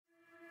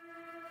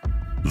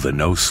The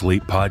No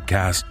Sleep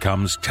podcast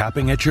comes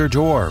tapping at your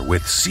door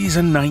with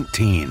Season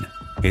 19.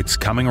 It's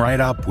coming right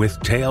up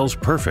with tales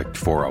perfect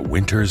for a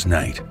winter's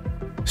night.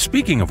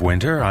 Speaking of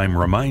winter, I'm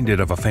reminded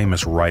of a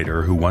famous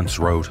writer who once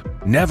wrote,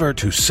 "Never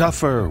to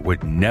suffer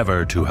would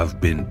never to have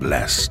been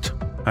blessed."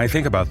 I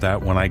think about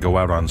that when I go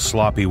out on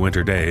sloppy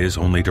winter days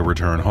only to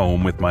return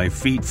home with my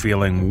feet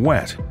feeling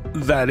wet.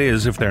 That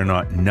is, if they're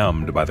not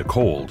numbed by the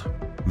cold.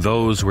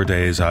 Those were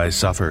days I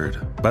suffered,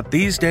 but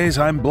these days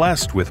I'm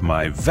blessed with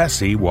my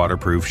Vessi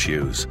waterproof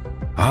shoes.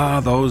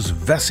 Ah, those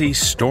Vessi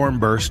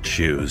Stormburst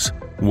shoes.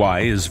 Why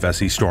is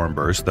Vessi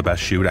Stormburst the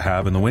best shoe to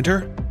have in the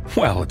winter?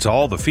 Well, it's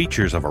all the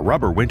features of a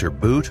rubber winter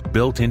boot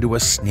built into a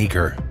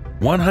sneaker.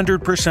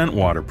 100%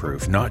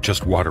 waterproof, not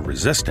just water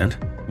resistant.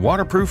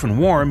 Waterproof and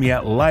warm,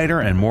 yet lighter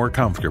and more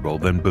comfortable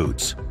than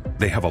boots.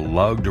 They have a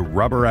lugged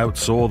rubber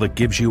outsole that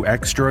gives you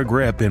extra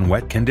grip in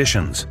wet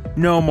conditions.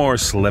 No more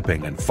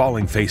slipping and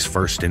falling face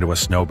first into a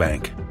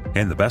snowbank.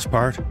 And the best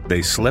part,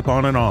 they slip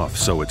on and off,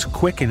 so it's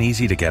quick and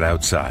easy to get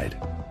outside.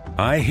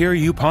 I hear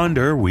you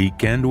ponder,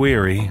 weak and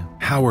weary,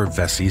 how are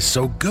Vessis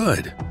so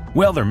good?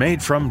 Well, they're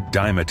made from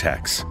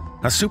Dymatex,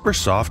 a super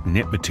soft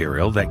knit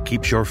material that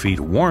keeps your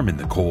feet warm in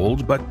the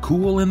cold but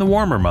cool in the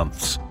warmer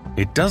months.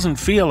 It doesn't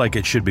feel like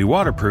it should be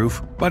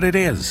waterproof, but it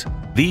is.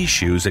 These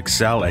shoes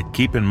excel at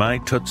keeping my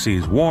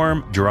tootsies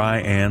warm, dry,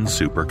 and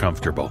super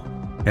comfortable.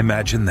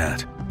 Imagine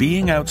that,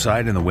 being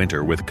outside in the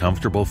winter with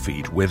comfortable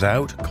feet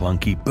without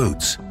clunky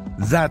boots.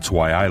 That's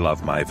why I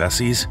love my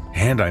Vessis,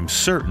 and I'm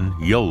certain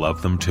you'll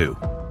love them too.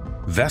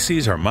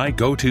 Vessis are my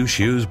go-to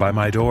shoes by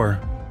my door.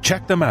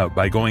 Check them out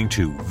by going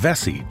to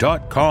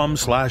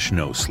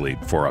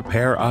vessi.com/nosleep for a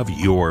pair of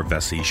your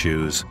Vessi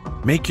shoes.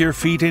 Make your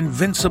feet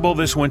invincible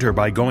this winter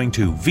by going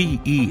to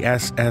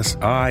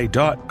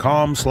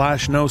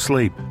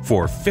vessi.com/nosleep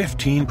for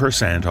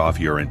 15% off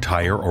your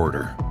entire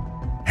order.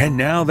 And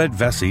now that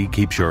Vessi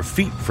keeps your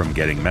feet from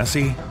getting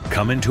messy,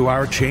 come into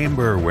our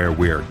chamber where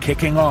we're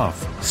kicking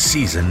off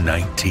Season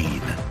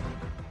 19.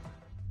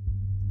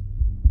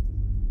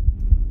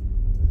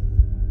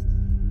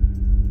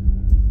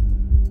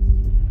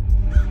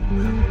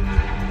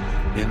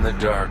 In the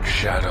dark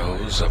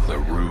shadows of the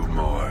Rue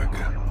Morgue,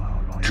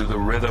 to the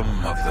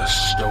rhythm of the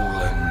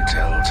stolen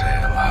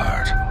telltale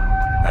heart,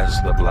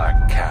 as the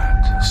black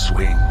cat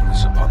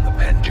swings upon the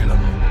pendulum,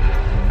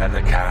 and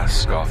the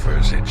cask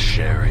offers its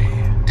sherry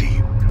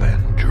deep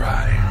and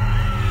dry.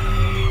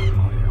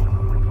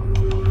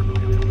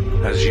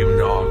 As you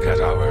knock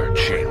at our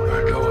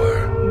chamber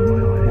door,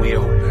 we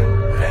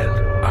open and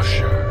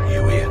usher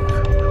you in.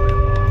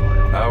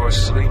 Our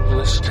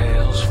sleepless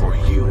tales for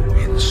you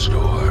in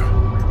store,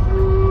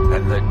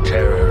 and the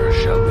terror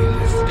shall be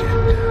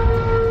lifted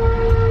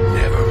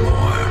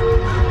nevermore.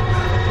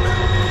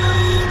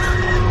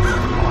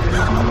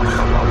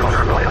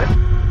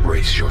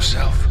 Brace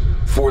yourself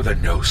for the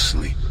No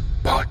Sleep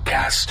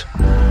podcast.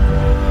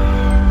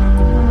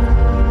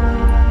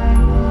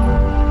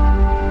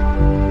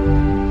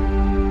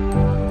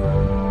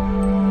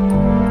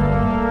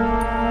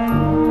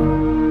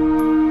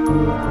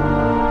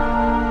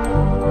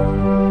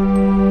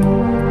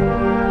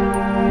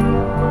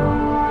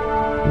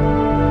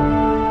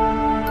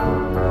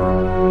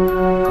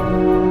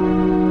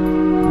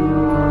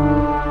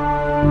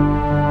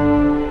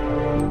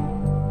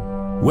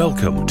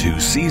 Welcome to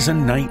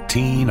Season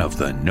 19 of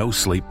the No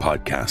Sleep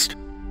podcast.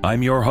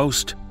 I'm your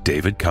host,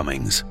 David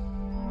Cummings.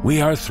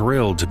 We are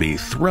thrilled to be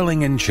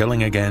thrilling and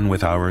chilling again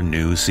with our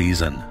new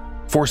season.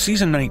 For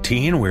Season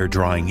 19, we're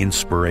drawing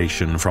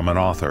inspiration from an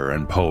author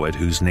and poet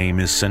whose name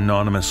is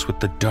synonymous with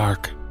the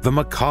dark, the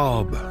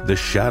macabre, the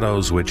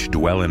shadows which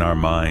dwell in our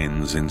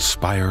minds,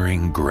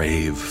 inspiring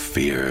grave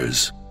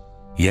fears.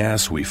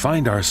 Yes, we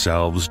find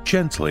ourselves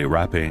gently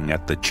rapping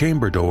at the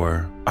chamber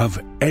door of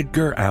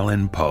Edgar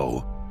Allan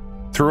Poe.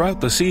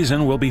 Throughout the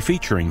season, we'll be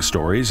featuring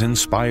stories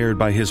inspired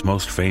by his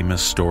most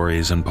famous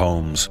stories and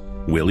poems.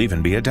 We'll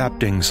even be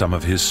adapting some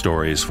of his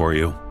stories for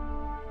you.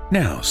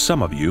 Now,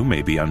 some of you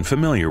may be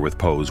unfamiliar with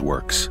Poe's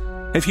works.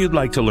 If you'd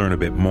like to learn a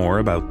bit more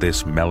about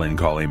this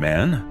melancholy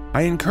man,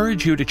 I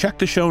encourage you to check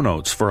the show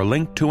notes for a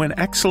link to an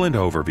excellent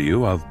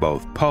overview of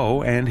both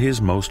Poe and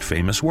his most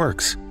famous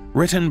works,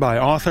 written by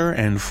author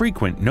and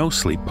frequent No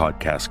Sleep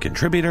podcast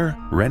contributor,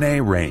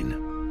 Renee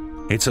Rain.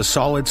 It's a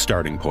solid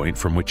starting point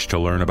from which to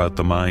learn about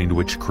the mind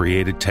which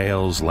created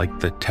tales like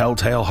The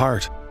Telltale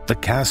Heart, The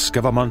Cask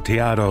of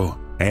Amontillado,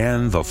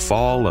 and The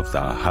Fall of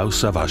the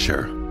House of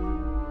Usher.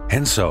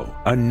 And so,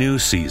 a new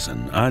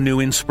season, a new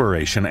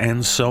inspiration,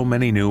 and so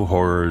many new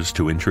horrors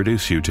to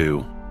introduce you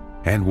to.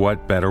 And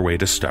what better way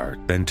to start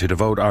than to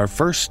devote our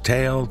first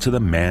tale to the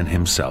man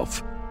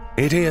himself?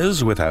 It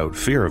is, without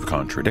fear of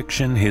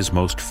contradiction, his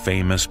most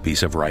famous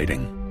piece of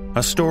writing.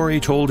 A story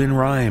told in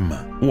rhyme,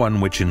 one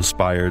which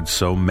inspired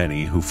so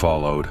many who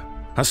followed.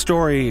 A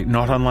story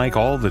not unlike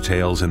all the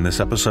tales in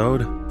this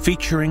episode,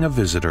 featuring a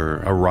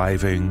visitor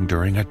arriving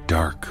during a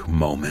dark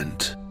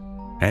moment.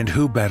 And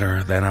who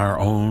better than our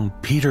own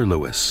Peter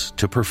Lewis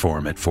to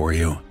perform it for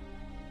you?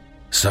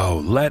 So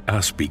let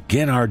us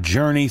begin our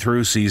journey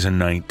through Season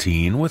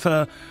 19 with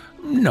a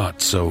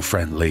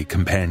not-so-friendly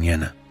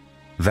companion.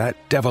 That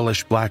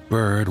devilish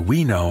blackbird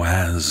we know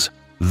as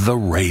the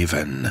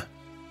Raven.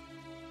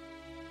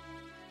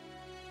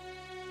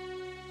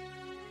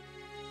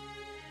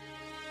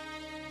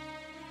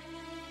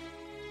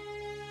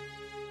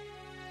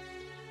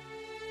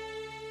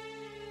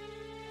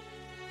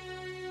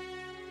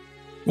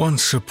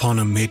 Once upon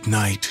a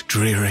midnight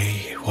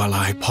dreary, while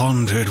I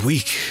pondered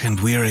weak and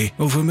weary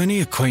over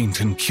many a quaint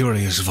and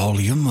curious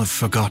volume of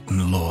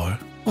forgotten lore,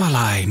 while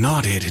I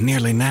nodded,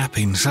 nearly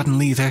napping,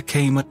 suddenly there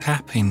came a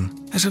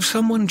tapping, as of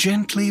someone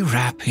gently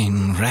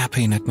rapping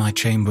at my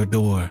chamber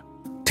door.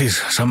 "'Tis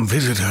some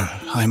visitor,"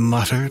 I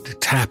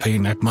muttered,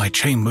 tapping at my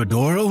chamber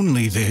door,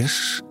 "only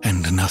this,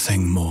 and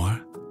nothing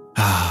more."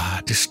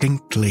 Ah,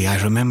 distinctly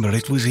I remember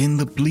it was in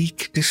the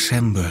bleak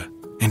December,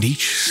 and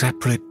each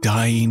separate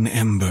dying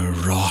ember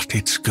wrought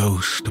its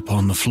ghost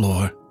upon the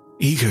floor.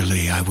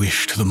 Eagerly I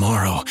wished the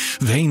morrow.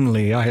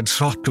 Vainly I had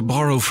sought to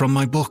borrow from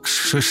my books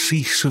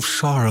surcease of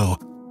sorrow.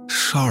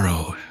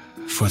 Sorrow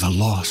for the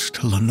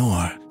lost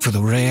Lenore, for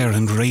the rare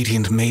and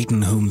radiant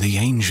maiden whom the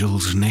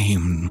angels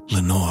name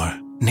Lenore,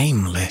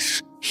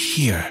 nameless,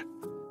 here,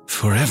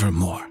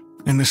 forevermore.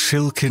 And the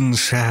silken,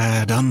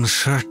 sad,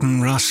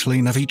 uncertain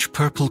rustling of each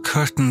purple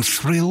curtain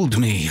thrilled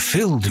me,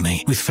 filled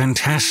me with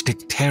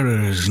fantastic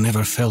terrors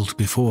never felt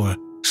before,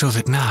 so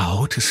that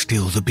now, to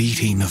still the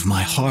beating of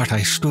my heart,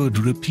 I stood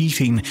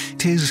repeating,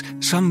 "'Tis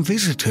some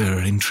visitor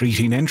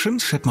entreating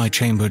entrance at my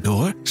chamber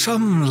door,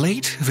 some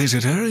late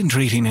visitor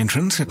entreating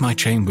entrance at my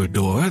chamber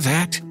door,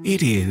 that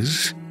it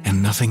is,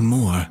 and nothing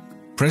more."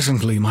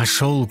 Presently my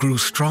soul grew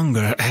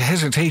stronger,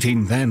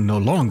 hesitating then no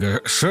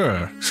longer.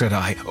 "Sir," said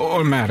I,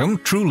 "or madam,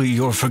 truly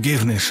your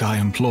forgiveness I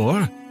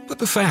implore. But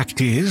the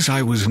fact is,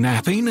 I was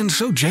napping, and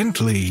so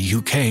gently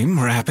you came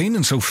rapping,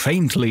 and so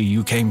faintly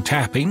you came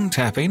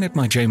tapping at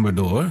my chamber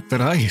door,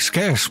 that I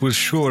scarce was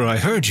sure I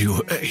heard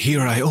you.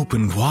 Here I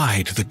opened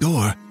wide the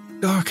door.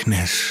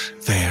 Darkness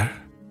there,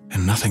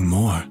 and nothing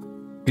more.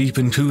 Deep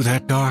into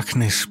that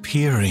darkness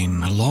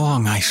peering,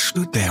 long I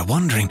stood there,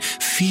 wondering,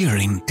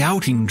 fearing,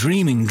 doubting,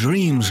 dreaming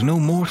dreams no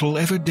mortal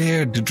ever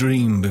dared to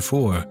dream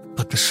before.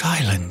 But the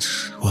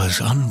silence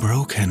was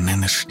unbroken,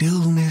 and the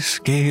stillness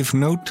gave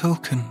no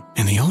token,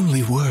 and the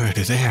only word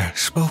there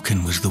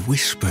spoken was the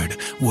whispered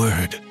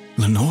word,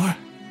 'Lenore?'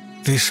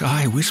 This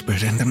I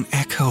whispered, and an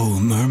echo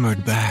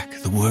murmured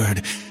back the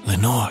word,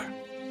 'Lenore.'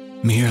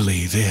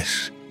 Merely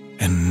this,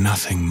 and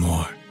nothing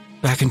more.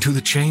 Back into the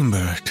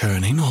chamber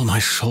turning, all my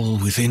soul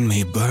within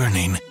me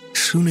burning.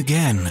 Soon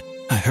again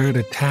I heard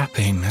a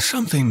tapping,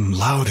 something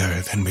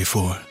louder than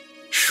before.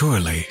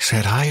 "Surely,"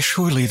 said I,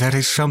 "surely that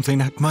is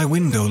something at my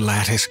window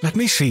lattice. Let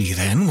me see,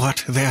 then,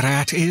 what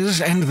thereat is,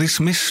 and this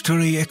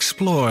mystery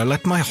explore.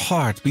 Let my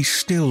heart be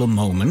still a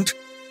moment,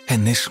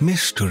 and this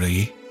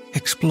mystery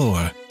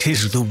explore.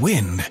 'Tis the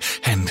wind,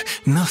 and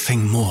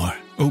nothing more."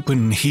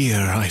 Open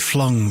here I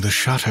flung the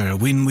shutter,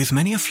 when with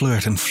many a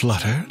flirt and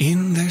flutter,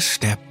 in there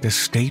stepped a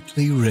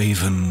stately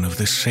raven of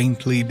the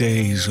saintly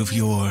days of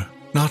yore.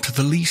 Not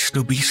the least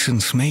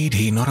obeisance made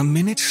he, not a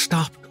minute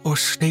stopped or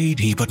stayed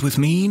he, but with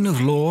mien of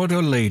lord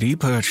or lady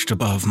perched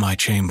above my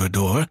chamber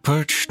door,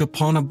 perched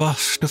upon a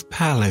bust of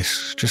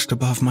Pallas just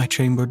above my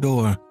chamber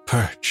door,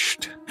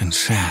 perched and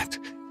sat,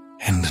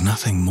 and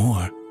nothing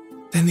more.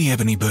 Then the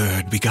ebony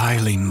bird,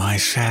 beguiling my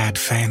sad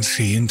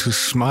fancy into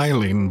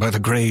smiling by the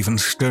grave and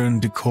stern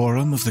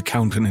decorum of the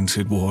countenance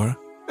it wore.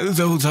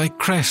 "Though thy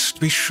crest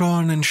be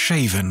shorn and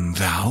shaven,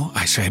 thou,"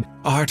 I said,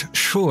 "art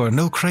sure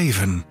no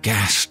craven,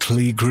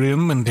 ghastly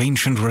grim and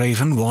ancient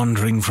raven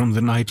wandering from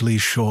the nightly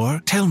shore.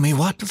 Tell me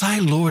what thy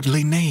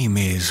lordly name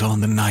is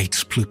on the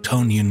night's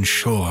Plutonian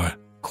shore."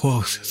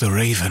 Quoth the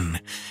raven,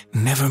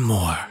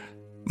 "Nevermore."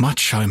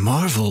 Much I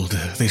marvelled,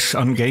 this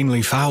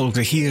ungainly fowl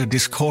to hear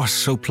discourse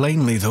so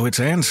plainly, though its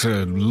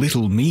answer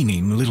little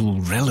meaning,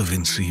 little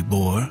relevancy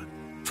bore.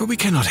 For we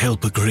cannot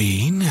help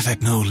agreeing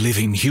that no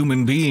living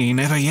human being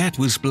ever yet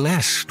was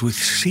blessed with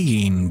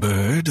seeing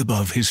bird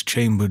above his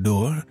chamber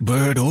door,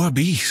 bird or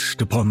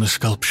beast upon the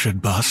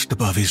sculptured bust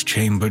above his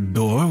chambered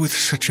door, with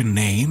such a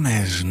name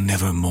as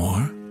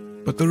Nevermore.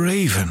 But the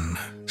raven,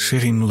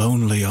 sitting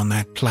lonely on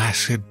that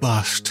placid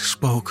bust,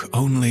 spoke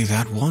only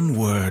that one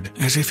word,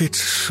 as if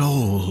its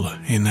soul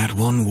in that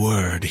one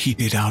word he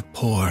did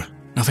outpour.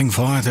 Nothing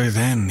farther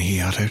then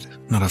he uttered,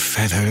 not a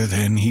feather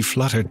then he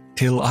fluttered,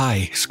 till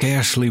I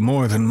scarcely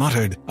more than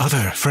muttered,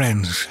 "Other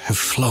friends have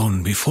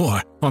flown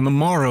before. On the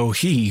morrow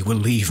he will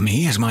leave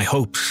me, as my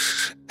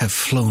hopes have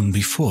flown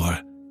before."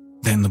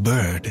 Then the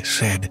bird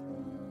said,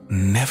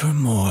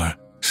 "Nevermore,"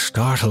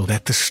 startled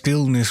at the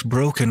stillness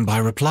broken by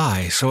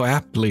reply so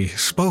aptly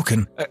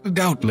spoken.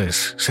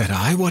 "Doubtless," said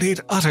I, "what it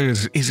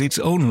utters is its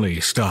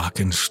only stock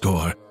and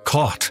store,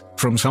 caught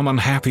from some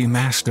unhappy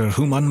master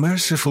whom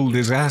unmerciful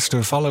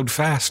disaster followed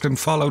fast and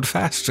followed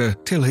faster,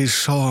 till his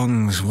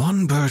songs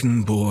one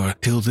burden bore,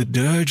 till the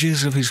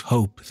dirges of his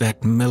hope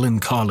that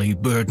melancholy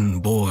burden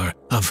bore,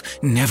 of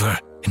never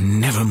and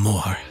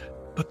nevermore.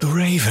 But the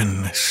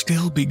raven,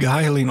 still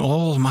beguiling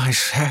all my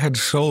sad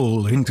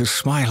soul into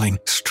smiling,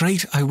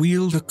 straight I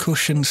wheeled a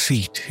cushioned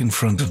seat in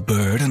front of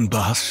bird and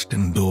bust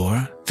and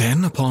door.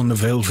 Then upon the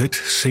velvet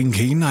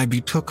sinking, I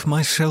betook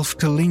myself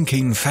to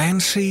linking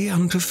fancy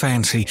unto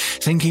fancy,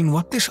 thinking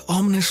what this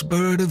ominous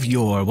bird of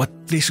yore,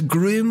 what this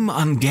grim,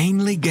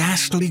 ungainly,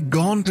 ghastly,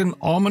 gaunt, and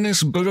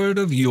ominous bird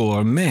of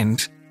yore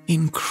meant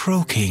in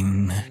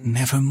croaking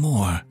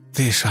nevermore.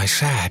 This I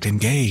sat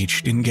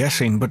engaged in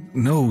guessing, but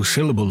no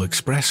syllable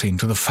expressing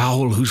to the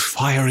fowl whose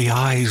fiery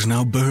eyes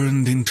now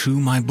burned into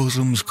my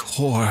bosom's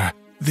core.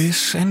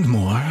 This and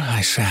more I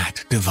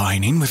sat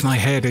divining, with my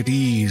head at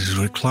ease,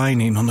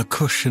 reclining on the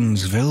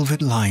cushion's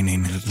velvet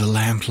lining that the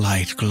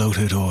lamplight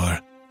gloated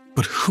o'er.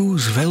 But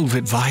whose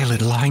velvet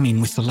violet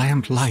lining with the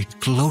lamplight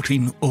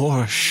gloating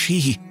o'er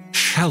she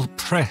shall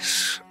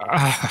press,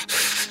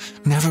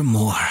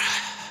 nevermore.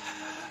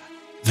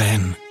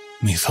 Then,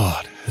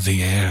 methought,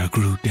 the air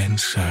grew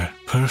denser,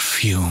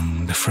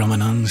 perfumed from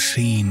an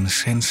unseen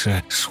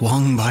censer,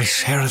 swung by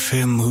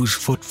seraphim whose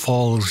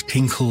footfalls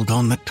tinkled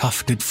on the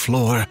tufted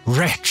floor.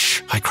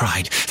 Wretch, I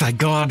cried, thy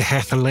God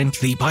hath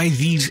lent thee, by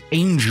these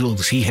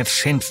angels he hath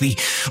sent thee,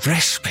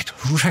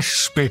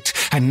 respite,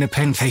 and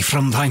nepenthe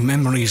from thy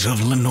memories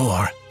of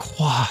Lenore.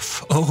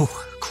 Quaff, oh,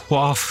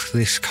 quaff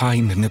this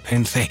kind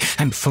nepenthe,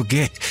 and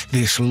forget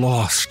this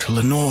lost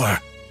Lenore.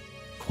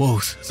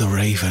 Quoth the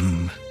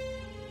raven,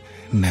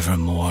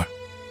 nevermore.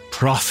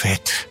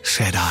 Prophet,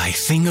 said I,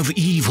 thing of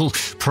evil,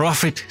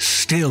 prophet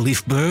still,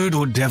 if bird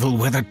or devil,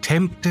 whether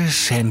tempter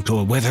sent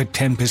or whether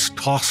tempest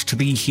tossed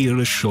thee here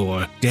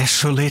ashore,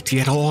 desolate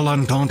yet all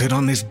undaunted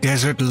on this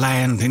desert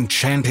land,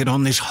 enchanted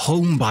on this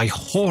home by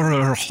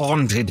horror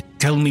haunted,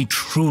 tell me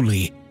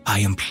truly, I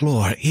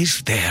implore,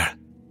 is there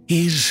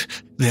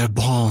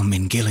balm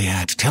in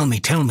Gilead? Tell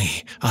me,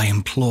 I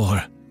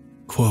implore.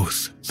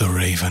 Quoth the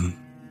raven,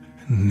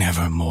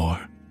 nevermore.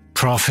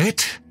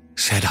 Prophet,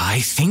 said I,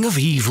 thing of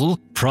evil,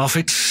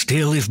 prophet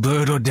still, if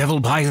bird or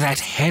devil, by that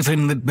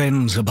heaven that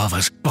bends above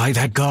us, by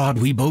that God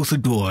we both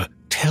adore,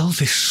 tell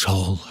this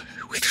soul,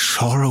 with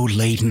sorrow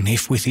laden,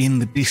 if within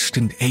the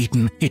distant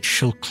Aden it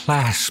shall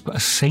clasp a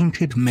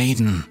sainted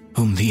maiden,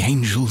 whom the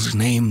angels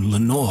name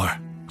Lenore.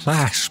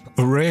 Clasp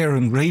a rare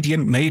and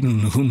radiant maiden,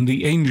 whom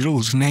the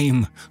angels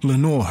name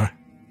Lenore.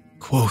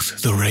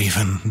 Quoth the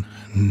raven,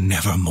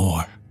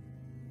 nevermore.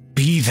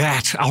 Be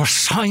that our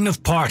sign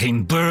of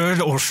parting, bird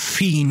or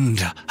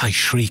fiend, I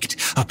shrieked,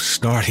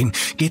 upstarting.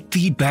 Get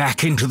thee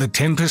back into the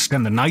tempest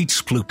and the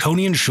night's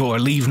Plutonian shore.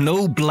 Leave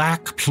no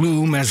black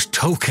plume as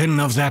token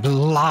of that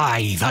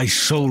lie thy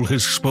soul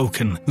has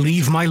spoken.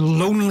 Leave my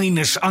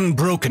loneliness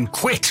unbroken.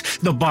 Quit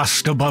the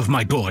bust above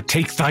my door.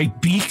 Take thy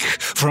beak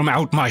from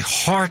out my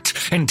heart,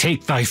 and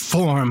take thy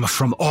form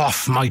from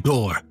off my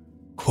door.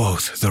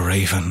 Quoth the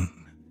raven,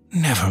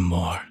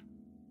 nevermore.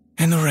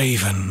 And the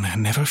raven,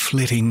 never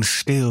flitting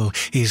still,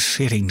 is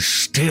sitting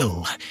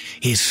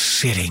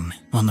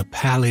on the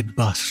pallid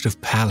bust of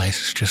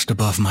Pallas just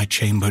above my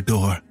chamber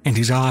door, and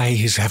his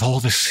eyes have all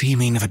the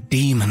seeming of a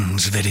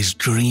demon's that is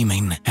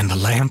dreaming, and the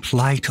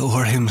lamplight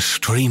o'er him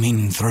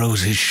streaming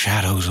throws his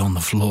shadows on the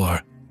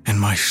floor,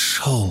 and my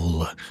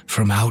soul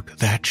from out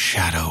that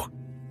shadow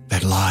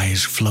that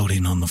lies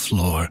floating on the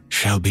floor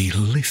shall be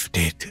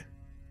lifted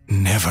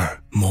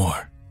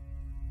nevermore.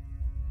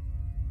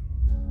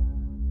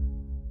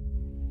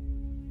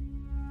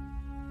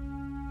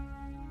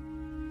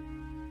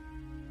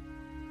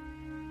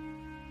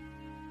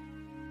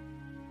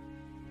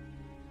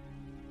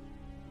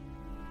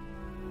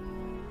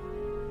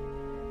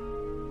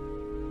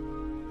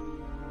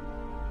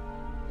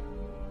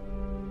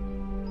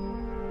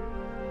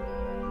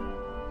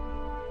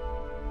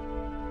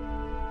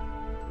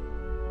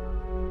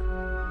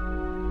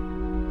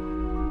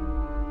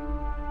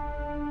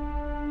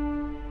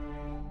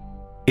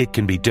 It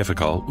can be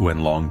difficult when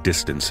long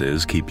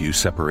distances keep you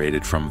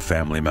separated from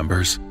family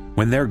members.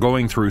 When they're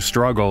going through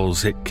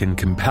struggles, it can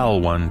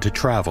compel one to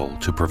travel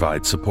to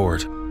provide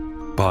support.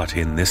 But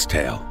in this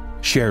tale,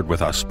 shared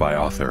with us by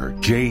author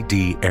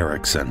J.D.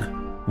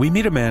 Erickson, we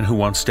meet a man who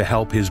wants to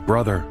help his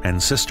brother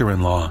and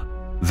sister-in-law.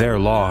 Their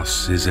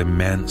loss is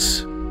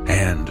immense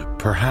and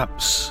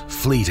perhaps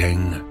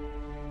fleeting.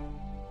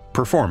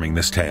 Performing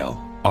this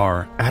tale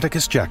are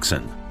Atticus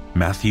Jackson,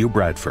 Matthew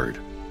Bradford,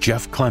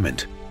 Jeff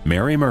Clement,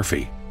 Mary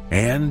Murphy,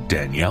 and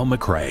Danielle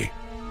McRae.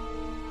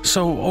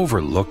 So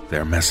overlook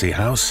their messy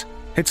house.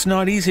 It's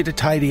not easy to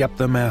tidy up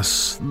the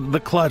mess,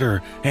 the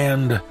clutter,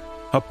 and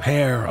a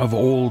pair of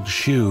old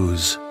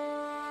shoes.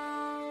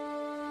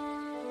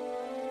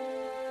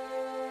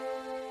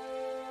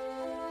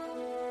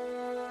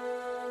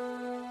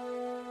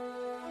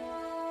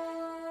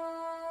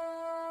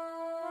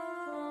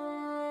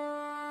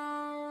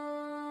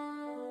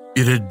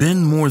 It had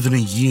been more than a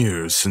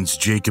year since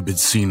Jacob had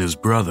seen his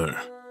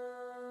brother.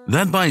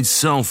 That by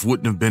itself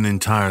wouldn't have been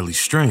entirely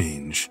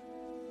strange.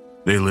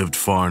 They lived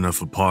far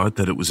enough apart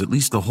that it was at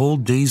least a whole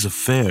day's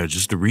affair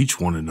just to reach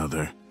one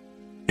another.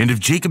 And if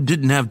Jacob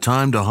didn't have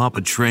time to hop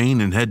a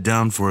train and head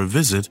down for a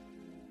visit,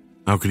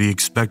 how could he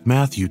expect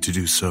Matthew to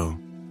do so?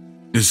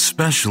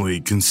 especially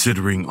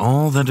considering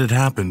all that had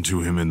happened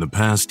to him in the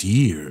past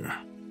year.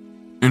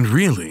 And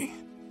really,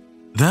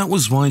 that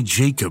was why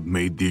Jacob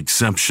made the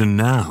exception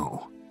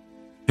now.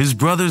 His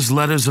brother's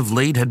letters of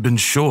late had been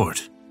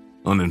short,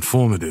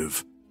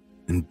 uninformative,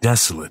 and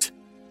desolate,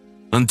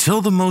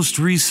 until the most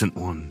recent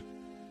one.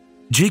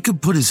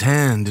 Jacob put his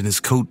hand in his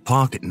coat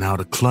pocket now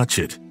to clutch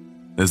it,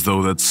 as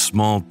though that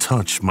small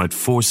touch might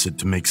force it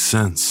to make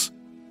sense.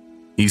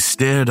 He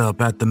stared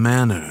up at the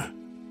manor,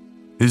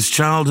 his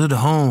childhood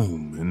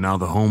home, and now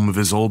the home of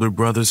his older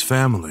brother's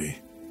family.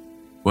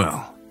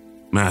 Well,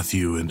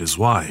 Matthew and his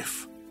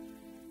wife.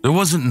 There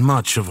wasn't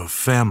much of a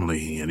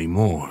family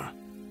anymore.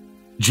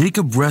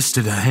 Jacob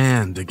rested a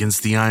hand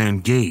against the iron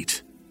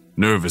gate,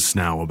 nervous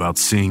now about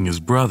seeing his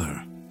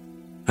brother.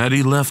 Had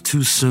he left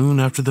too soon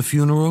after the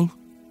funeral?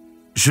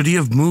 Should he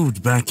have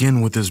moved back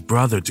in with his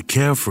brother to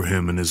care for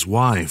him and his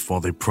wife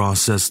while they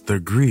processed their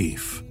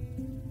grief?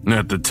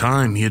 At the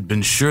time, he had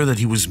been sure that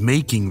he was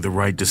making the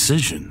right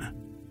decision.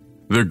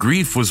 Their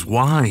grief was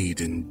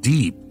wide and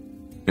deep,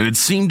 and it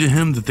seemed to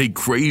him that they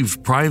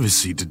craved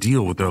privacy to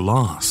deal with their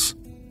loss.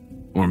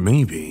 Or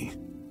maybe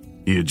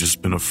he had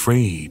just been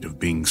afraid of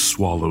being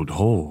swallowed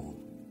whole.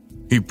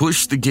 He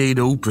pushed the gate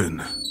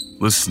open,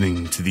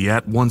 listening to the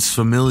at-once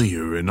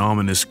familiar and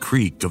ominous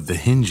creak of the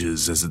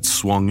hinges as it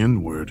swung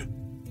inward.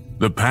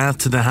 The path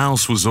to the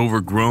house was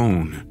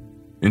overgrown,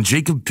 and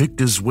Jacob picked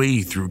his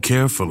way through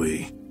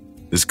carefully,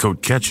 his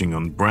coat catching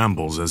on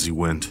brambles as he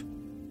went.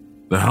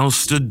 The house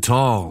stood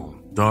tall,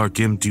 dark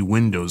empty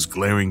windows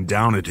glaring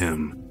down at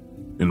him,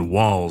 and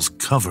walls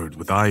covered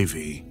with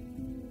ivy.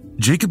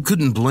 Jacob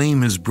couldn't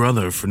blame his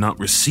brother for not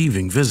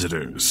receiving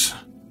visitors,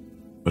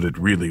 but it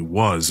really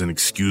was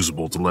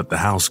inexcusable to let the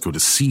house go to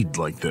seed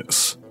like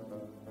this.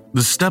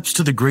 The steps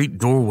to the great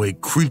doorway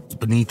creaked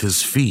beneath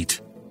his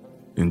feet,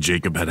 and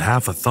Jacob had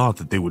half a thought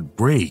that they would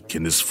break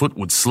and his foot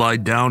would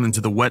slide down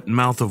into the wet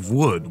mouth of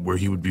wood where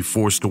he would be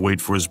forced to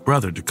wait for his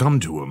brother to come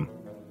to him.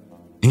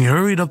 He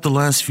hurried up the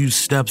last few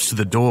steps to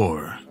the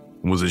door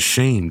and was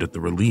ashamed at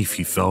the relief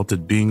he felt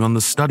at being on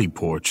the study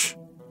porch.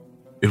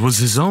 It was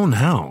his own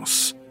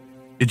house.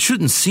 It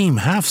shouldn't seem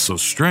half so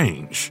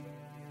strange,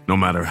 no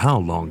matter how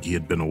long he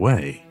had been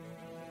away.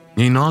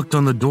 He knocked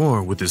on the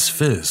door with his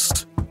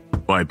fist,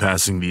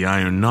 bypassing the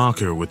iron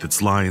knocker with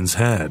its lion's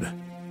head.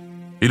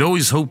 He'd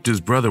always hoped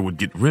his brother would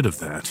get rid of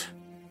that.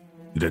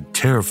 It had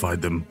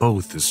terrified them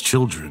both as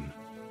children.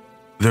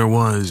 There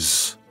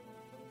was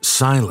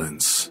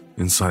silence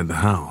inside the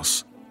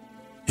house.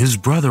 His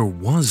brother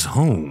was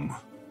home,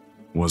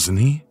 wasn't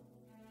he?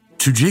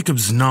 To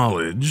Jacob's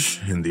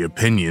knowledge, and the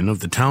opinion of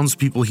the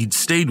townspeople he'd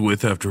stayed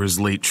with after his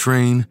late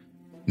train,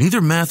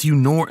 neither Matthew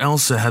nor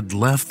Elsa had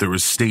left their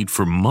estate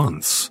for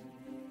months.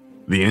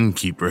 The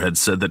innkeeper had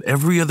said that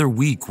every other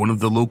week one of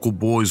the local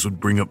boys would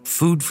bring up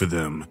food for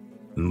them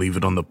and leave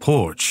it on the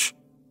porch,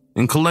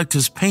 and collect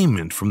his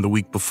payment from the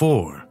week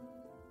before.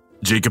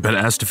 Jacob had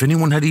asked if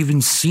anyone had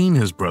even seen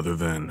his brother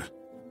then,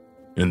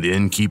 and the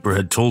innkeeper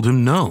had told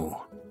him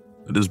no,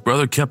 that his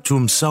brother kept to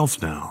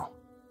himself now.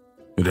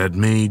 It had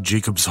made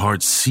Jacob's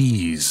heart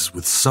seize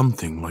with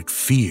something like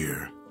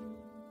fear.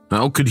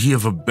 How could he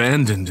have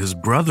abandoned his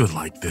brother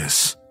like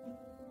this?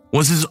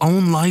 Was his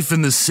own life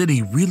in the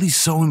city really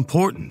so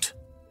important?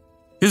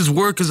 His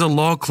work as a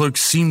law clerk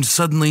seemed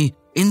suddenly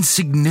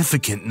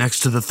insignificant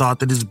next to the thought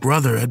that his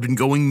brother had been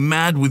going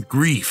mad with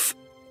grief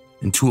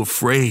and too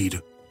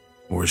afraid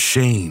or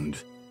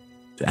ashamed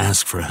to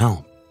ask for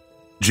help.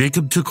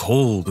 Jacob took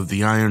hold of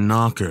the iron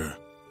knocker,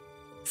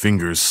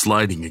 fingers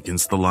sliding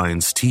against the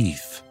lion's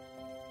teeth,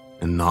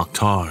 and knocked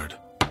hard.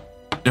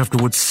 After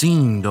what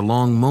seemed a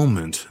long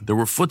moment, there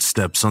were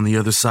footsteps on the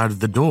other side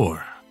of the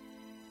door,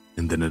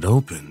 and then it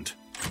opened.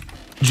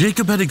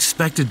 Jacob had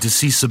expected to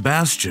see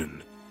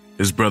Sebastian,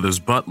 his brother's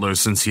butler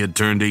since he had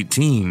turned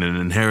 18 and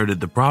inherited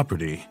the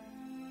property.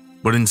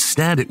 But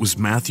instead it was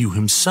Matthew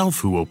himself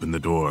who opened the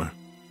door.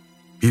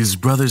 His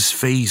brother's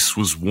face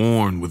was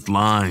worn with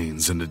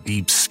lines and a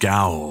deep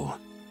scowl,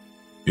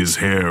 his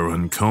hair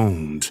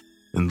uncombed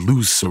and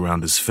loose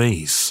around his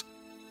face.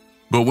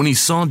 But when he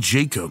saw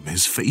Jacob,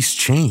 his face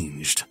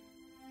changed,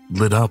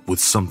 lit up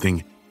with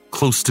something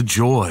close to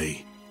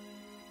joy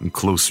and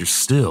closer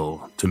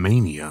still to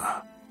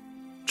mania.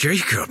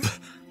 Jacob!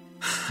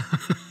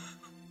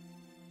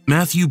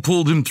 Matthew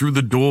pulled him through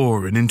the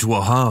door and into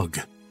a hug.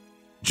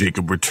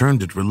 Jacob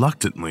returned it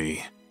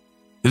reluctantly.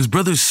 His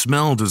brother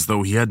smelled as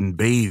though he hadn't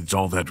bathed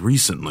all that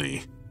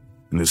recently,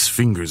 and his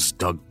fingers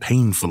dug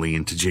painfully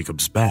into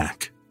Jacob's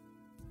back.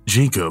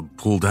 Jacob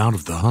pulled out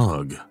of the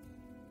hug.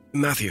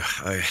 Matthew,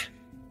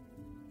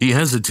 He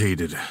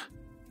hesitated.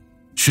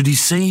 Should he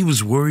say he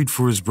was worried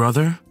for his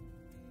brother?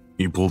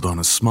 He pulled on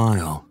a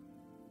smile.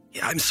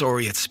 I'm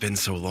sorry it's been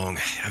so long.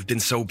 I've been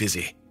so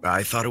busy.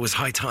 I thought it was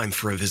high time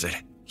for a visit.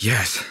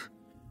 Yes.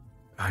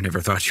 I never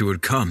thought you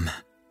would come,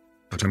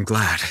 but I'm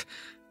glad.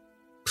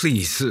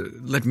 Please,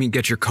 let me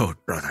get your coat,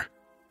 brother.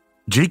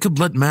 Jacob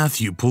let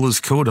Matthew pull his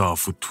coat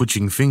off with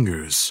twitching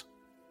fingers.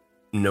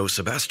 No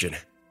Sebastian.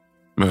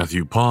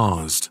 Matthew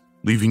paused,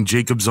 leaving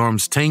Jacob's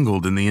arms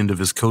tangled in the end of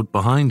his coat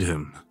behind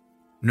him.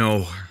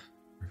 No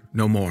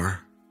more.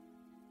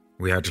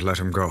 We had to let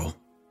him go.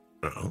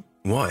 Oh,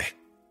 why?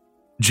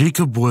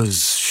 Jacob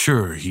was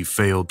sure he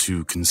failed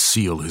to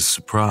conceal his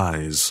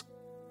surprise.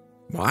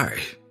 Why?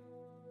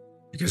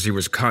 Because he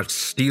was caught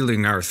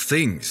stealing our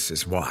things,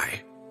 is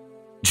why.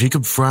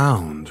 Jacob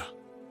frowned.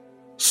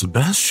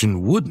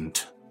 Sebastian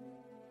wouldn't.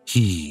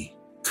 He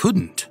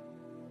couldn't.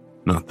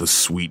 Not the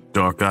sweet,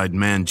 dark-eyed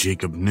man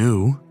Jacob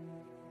knew.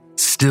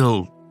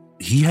 Still,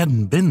 he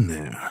hadn't been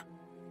there.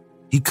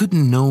 He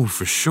couldn't know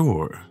for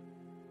sure.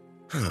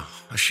 Oh,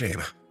 a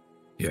shame.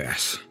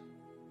 Yes.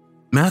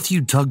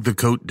 Matthew tugged the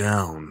coat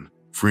down,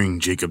 freeing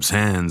Jacob's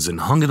hands, and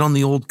hung it on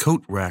the old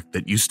coat rack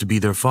that used to be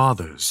their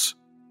father's.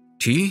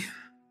 Tea?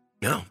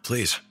 No,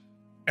 please.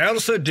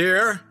 Elsa,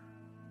 dear?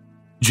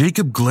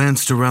 Jacob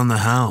glanced around the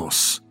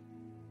house.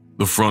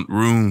 The front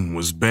room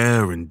was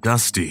bare and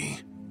dusty.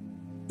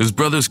 His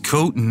brother's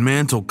coat and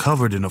mantle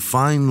covered in a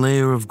fine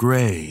layer of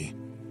gray,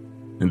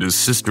 and his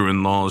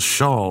sister-in-law's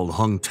shawl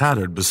hung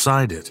tattered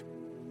beside it.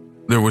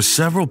 There were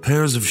several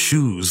pairs of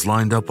shoes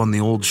lined up on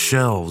the old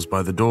shelves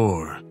by the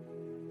door.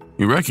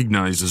 He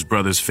recognized his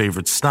brother's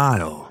favorite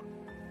style,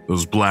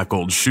 those black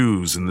old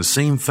shoes in the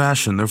same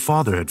fashion their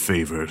father had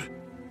favored,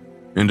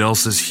 and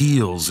Elsa's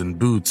heels and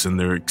boots in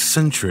their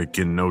eccentric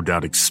and no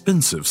doubt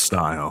expensive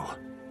style.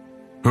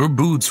 Her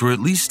boots were at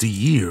least a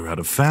year out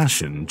of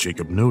fashion,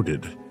 Jacob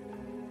noted.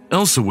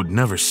 Elsa would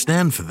never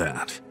stand for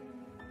that,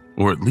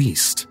 or at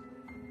least,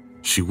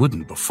 she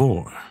wouldn't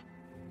before.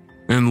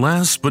 And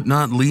last but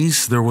not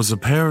least, there was a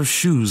pair of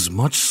shoes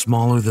much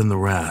smaller than the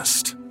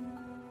rest.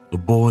 The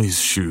boy's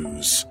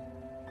shoes.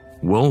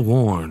 Well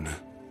worn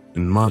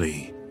and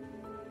muddy.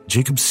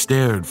 Jacob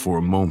stared for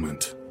a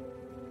moment.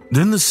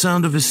 Then the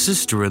sound of his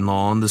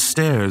sister-in-law on the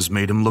stairs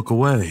made him look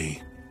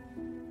away.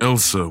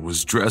 Elsa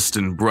was dressed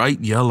in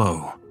bright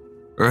yellow,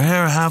 her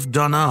hair half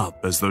done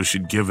up as though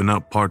she'd given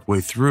up partway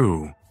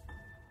through,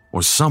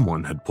 or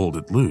someone had pulled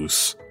it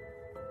loose.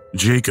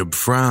 Jacob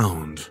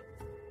frowned.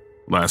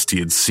 Last he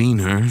had seen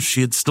her,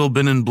 she had still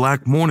been in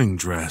black mourning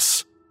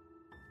dress.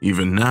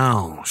 Even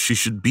now, she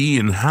should be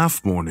in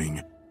half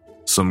mourning,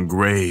 some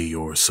gray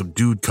or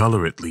subdued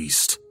color at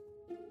least.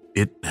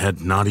 It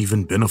had not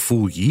even been a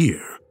full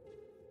year.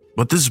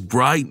 But this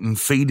bright and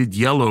faded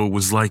yellow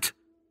was like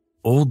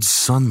old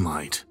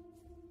sunlight,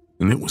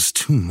 and it was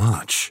too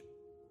much.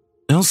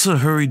 Elsa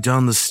hurried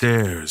down the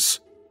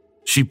stairs.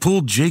 She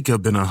pulled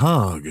Jacob in a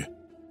hug,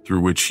 through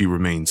which he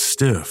remained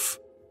stiff.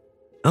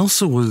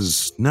 Elsa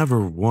was never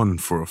one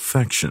for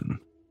affection.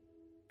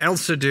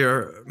 Elsa,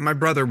 dear, my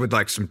brother would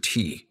like some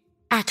tea.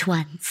 At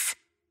once.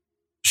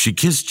 She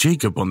kissed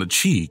Jacob on the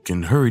cheek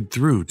and hurried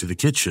through to the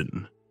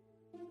kitchen.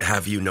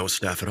 Have you no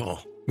staff at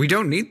all? We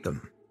don't need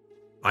them.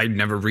 I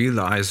never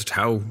realized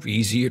how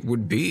easy it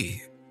would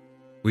be.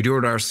 We do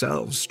it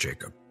ourselves,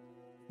 Jacob.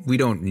 We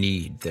don't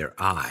need their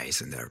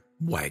eyes and their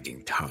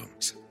wagging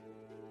tongues.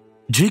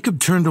 Jacob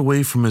turned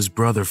away from his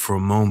brother for a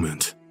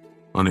moment,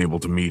 unable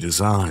to meet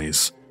his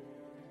eyes.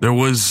 There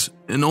was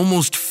an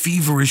almost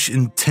feverish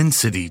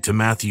intensity to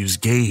Matthew's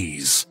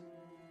gaze,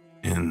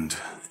 and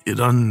it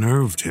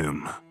unnerved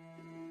him.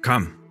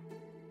 Come,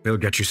 we'll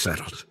get you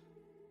settled.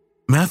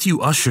 Matthew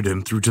ushered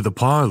him through to the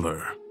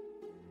parlor.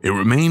 It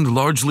remained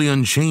largely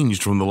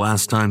unchanged from the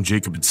last time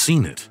Jacob had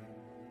seen it.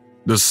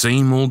 The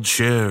same old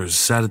chairs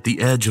sat at the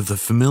edge of the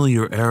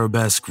familiar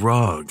arabesque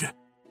rug.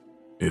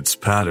 Its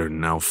pattern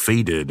now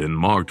faded and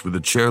marked where the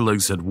chair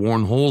legs had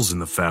worn holes in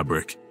the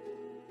fabric.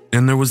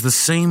 And there was the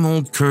same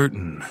old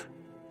curtain,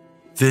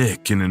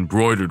 thick and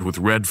embroidered with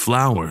red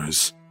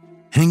flowers,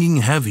 hanging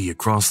heavy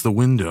across the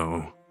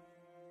window.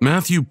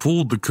 Matthew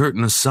pulled the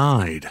curtain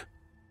aside,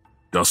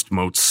 dust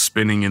motes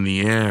spinning in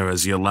the air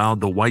as he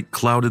allowed the white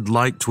clouded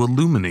light to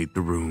illuminate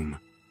the room.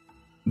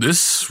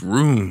 This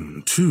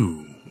room,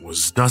 too,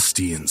 was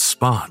dusty in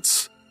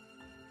spots.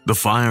 The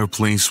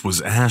fireplace was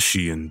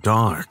ashy and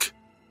dark.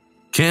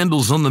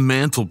 Candles on the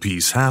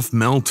mantelpiece half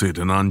melted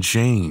and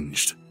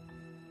unchanged.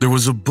 There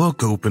was a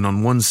book open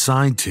on one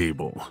side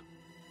table,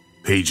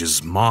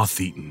 pages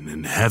moth-eaten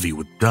and heavy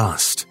with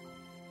dust.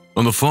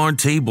 On the far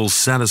table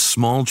sat a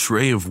small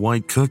tray of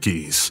white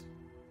cookies,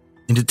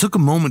 and it took a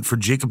moment for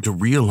Jacob to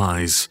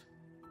realize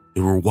they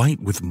were white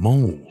with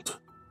mold.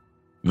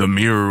 The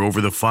mirror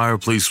over the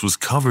fireplace was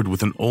covered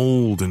with an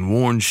old and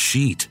worn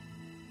sheet,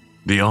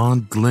 the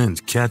odd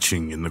glint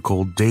catching in the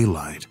cold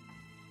daylight.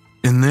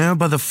 And there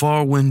by the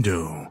far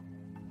window,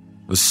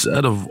 a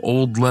set of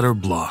old letter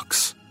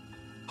blocks,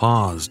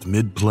 paused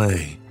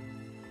mid-play.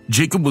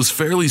 Jacob was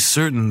fairly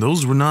certain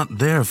those were not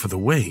there for the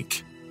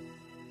wake.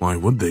 Why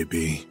would they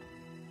be?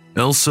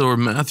 Elsa or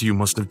Matthew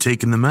must have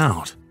taken them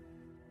out.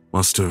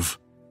 Must have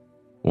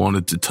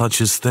wanted to touch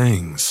his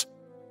things.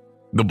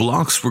 The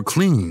blocks were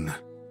clean,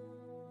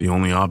 the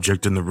only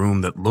object in the room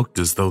that looked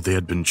as though they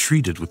had been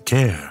treated with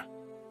care.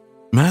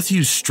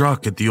 Matthew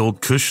struck at the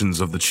old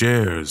cushions of the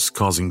chairs,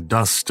 causing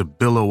dust to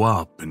billow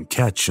up and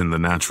catch in the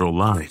natural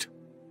light.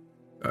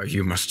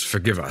 You must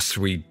forgive us.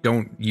 We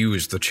don't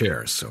use the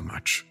chairs so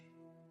much.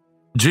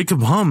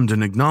 Jacob hummed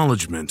an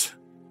acknowledgement,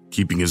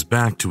 keeping his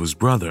back to his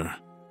brother.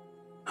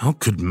 How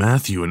could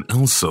Matthew and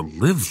Elsa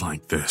live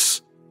like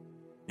this?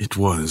 It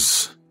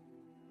was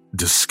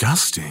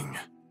disgusting.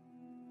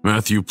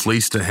 Matthew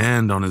placed a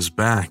hand on his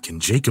back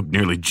and Jacob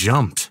nearly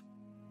jumped.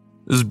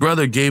 His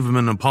brother gave him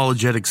an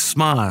apologetic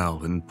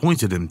smile and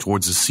pointed him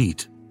towards a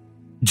seat.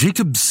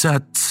 Jacob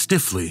sat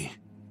stiffly.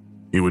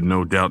 He would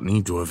no doubt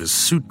need to have his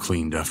suit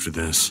cleaned after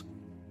this.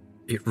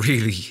 It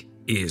really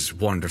is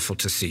wonderful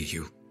to see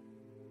you.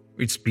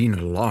 It's been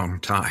a long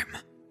time.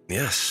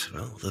 Yes,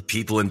 well, the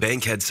people in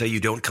Bankhead say you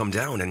don't come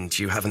down and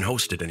you haven't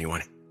hosted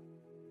anyone.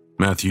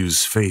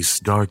 Matthew's face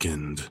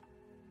darkened.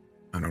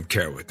 I don't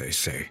care what they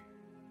say.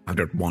 I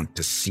don't want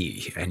to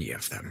see any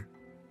of them.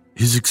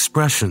 His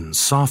expression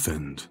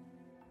softened.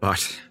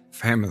 But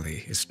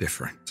family is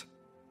different.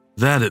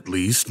 That at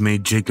least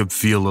made Jacob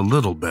feel a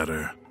little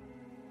better.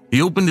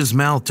 He opened his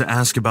mouth to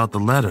ask about the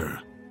letter,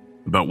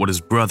 about what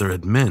his brother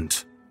had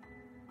meant.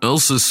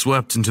 Elsa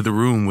swept into the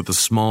room with a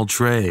small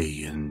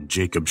tray, and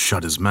Jacob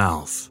shut his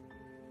mouth.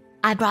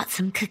 I brought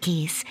some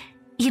cookies.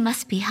 You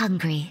must be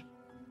hungry.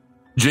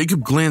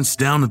 Jacob glanced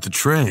down at the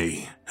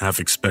tray, half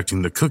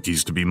expecting the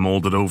cookies to be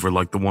molded over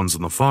like the ones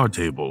on the far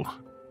table.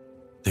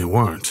 They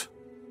weren't.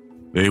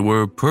 They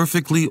were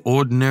perfectly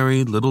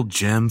ordinary little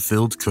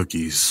jam-filled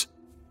cookies.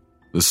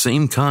 The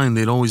same kind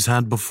they'd always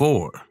had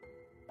before.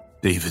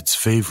 David's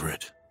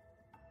favorite.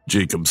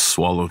 Jacob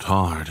swallowed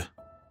hard.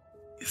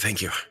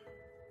 Thank you.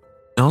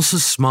 Elsa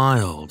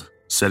smiled,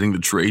 setting the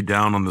tray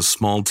down on the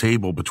small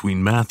table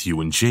between Matthew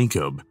and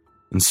Jacob,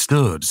 and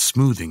stood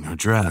smoothing her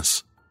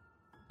dress.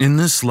 In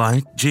this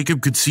light,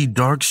 Jacob could see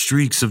dark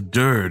streaks of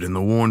dirt in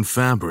the worn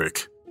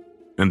fabric,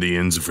 and the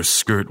ends of her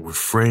skirt were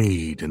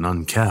frayed and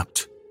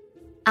unkept.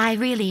 I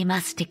really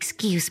must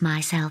excuse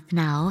myself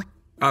now.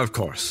 Of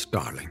course,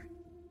 darling.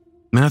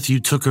 Matthew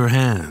took her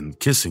hand,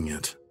 kissing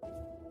it.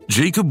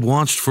 Jacob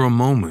watched for a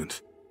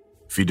moment.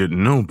 If he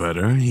didn't know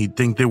better, he'd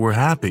think they were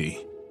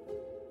happy,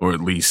 or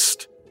at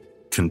least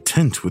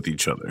content with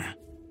each other.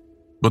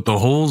 But the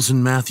holes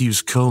in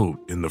Matthew's coat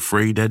and the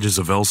frayed edges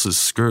of Elsa's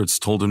skirts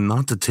told him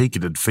not to take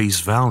it at face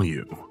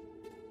value.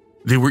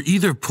 They were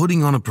either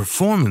putting on a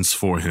performance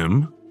for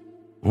him,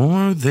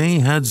 or they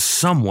had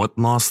somewhat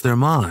lost their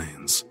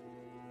minds.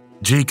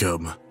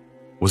 Jacob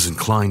was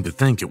inclined to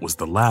think it was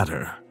the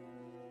latter.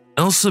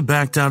 Elsa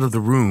backed out of the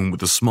room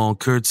with a small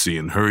curtsy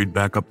and hurried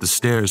back up the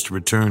stairs to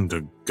return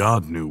to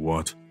God knew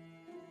what.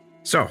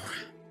 So,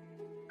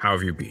 how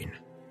have you been?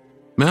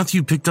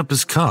 Matthew picked up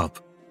his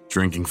cup,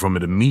 drinking from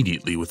it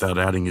immediately without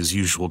adding his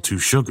usual 2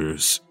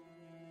 sugars.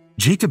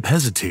 Jacob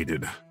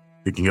hesitated,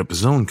 picking up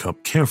his own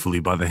cup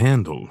carefully by the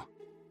handle.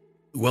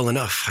 Well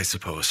enough, I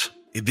suppose.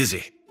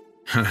 Busy.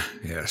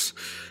 Yes,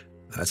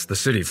 that's the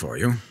city for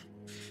you.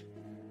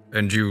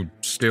 And you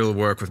still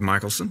work with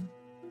Michelson?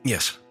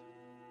 Yes.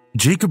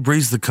 Jacob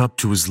raised the cup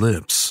to his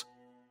lips.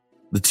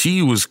 The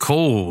tea was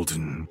cold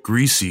and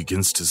greasy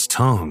against his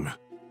tongue.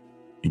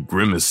 He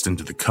grimaced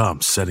into the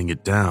cup, setting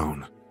it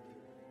down.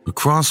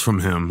 Across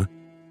from him,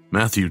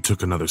 Matthew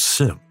took another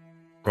sip.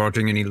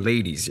 Courting any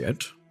ladies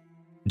yet?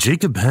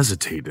 Jacob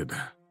hesitated.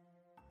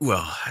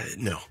 Well,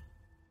 no.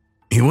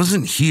 He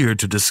wasn't here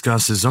to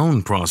discuss his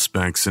own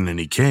prospects in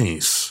any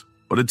case,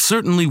 but it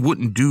certainly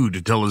wouldn't do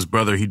to tell his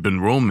brother he'd been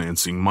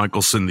romancing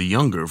Michelson the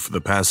Younger for the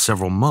past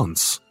several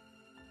months.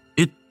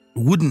 It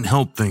wouldn't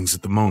help things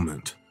at the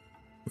moment.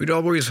 We'd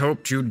always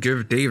hoped you'd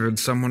give David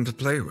someone to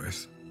play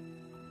with.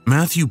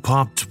 Matthew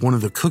popped one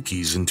of the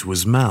cookies into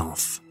his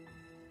mouth.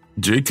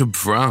 Jacob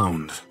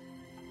frowned.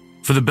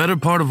 For the better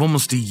part of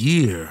almost a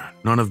year,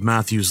 none of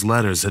Matthew's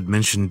letters had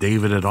mentioned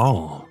David at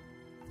all.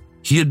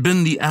 He had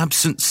been the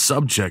absent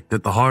subject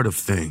at the heart of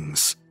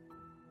things,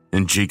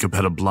 and Jacob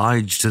had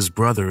obliged his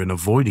brother in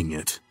avoiding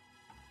it.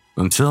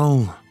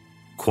 Until,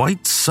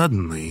 quite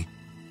suddenly,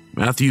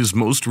 Matthew's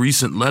most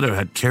recent letter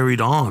had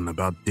carried on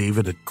about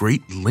David at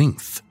great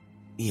length.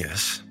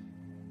 Yes.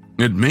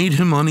 It made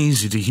him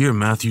uneasy to hear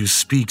Matthew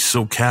speak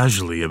so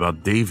casually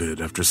about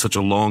David after such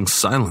a long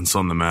silence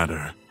on the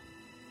matter.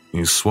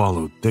 He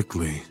swallowed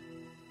thickly.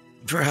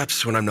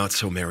 Perhaps when I'm not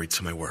so married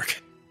to my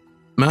work.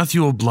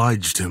 Matthew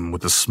obliged him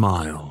with a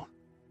smile.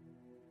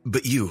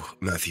 But you,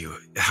 Matthew,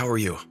 how are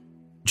you?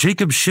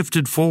 Jacob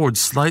shifted forward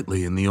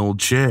slightly in the old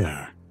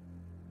chair.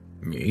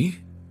 Me?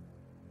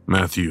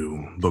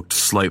 Matthew looked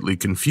slightly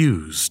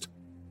confused.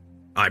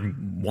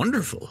 I'm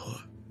wonderful.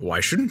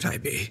 Why shouldn't I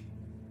be?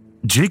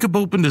 Jacob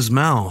opened his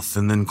mouth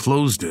and then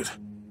closed it.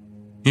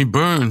 He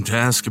burned to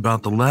ask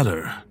about the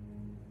letter,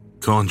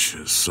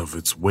 conscious of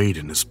its weight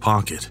in his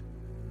pocket.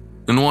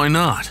 And why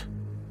not?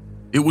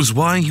 It was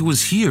why he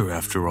was here,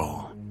 after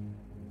all.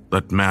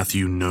 Let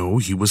Matthew know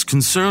he was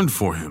concerned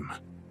for him.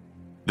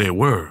 They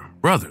were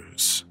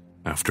brothers,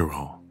 after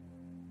all.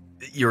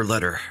 Your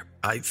letter,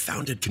 I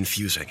found it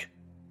confusing.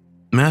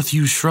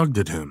 Matthew shrugged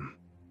at him.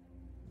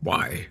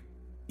 Why?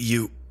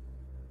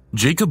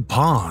 Jacob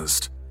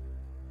paused.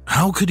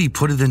 How could he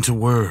put it into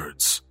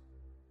words?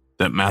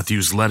 That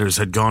Matthew's letters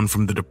had gone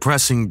from the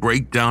depressing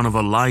breakdown of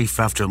a life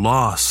after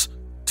loss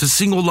to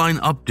single-line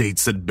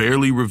updates that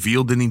barely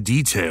revealed any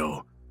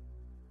detail.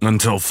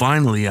 Until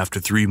finally, after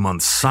 3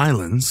 months'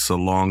 silence, a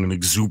long and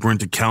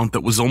exuberant account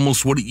that was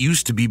almost what it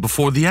used to be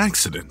before the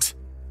accident.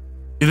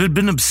 It had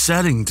been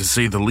upsetting, to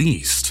say the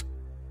least,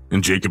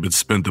 and Jacob had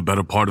spent the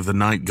better part of the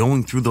night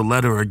going through the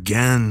letter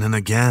again and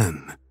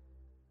again,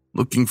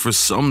 looking for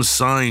some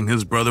sign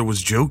his brother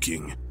was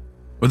joking,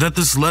 or that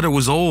this letter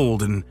was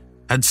old and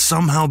had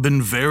somehow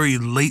been very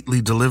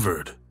lately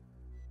delivered.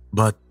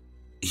 But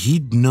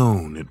he'd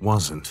known it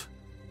wasn't.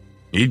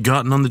 He'd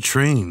gotten on the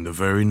train the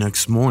very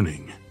next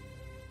morning.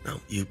 No,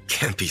 you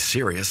can't be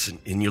serious.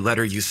 In your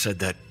letter you said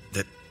that...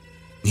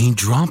 He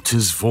dropped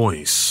his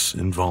voice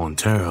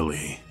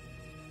involuntarily.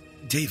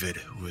 David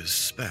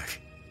was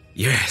back.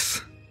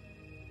 Yes.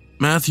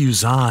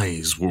 Matthew's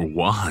eyes were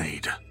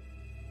wide.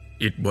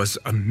 It was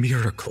a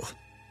miracle.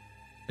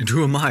 And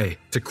who am I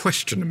to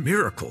question a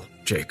miracle,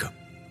 Jacob?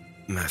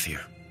 Matthew.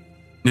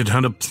 It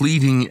had a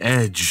pleading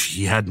edge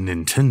he hadn't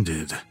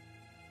intended.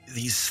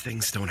 These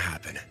things don't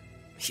happen.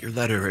 Your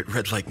letter, it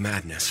read like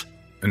madness.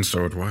 And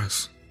so it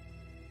was.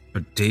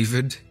 But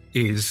David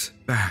is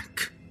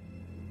back.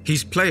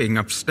 He's playing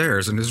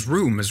upstairs in his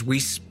room as we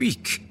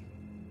speak.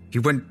 He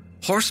went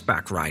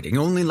horseback riding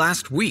only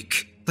last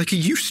week, like he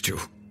used to.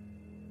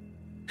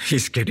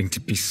 He's getting to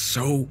be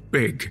so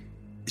big.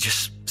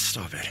 Just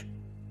stop it.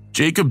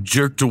 Jacob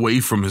jerked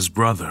away from his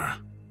brother.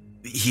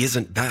 He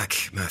isn't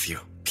back, Matthew.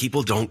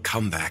 People don't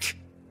come back.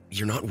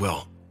 You're not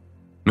well.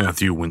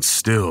 Matthew went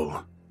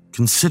still,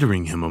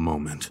 considering him a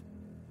moment.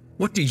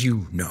 What do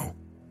you know?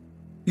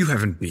 You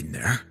haven't been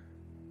there.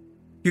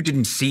 You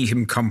didn't see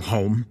him come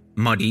home,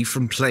 muddy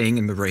from playing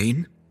in the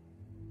rain.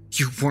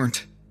 You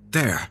weren't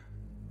there.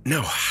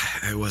 No,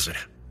 I wasn't.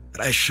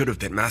 But I should have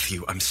been.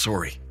 Matthew, I'm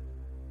sorry.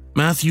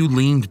 Matthew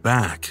leaned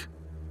back,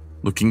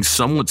 looking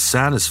somewhat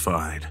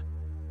satisfied.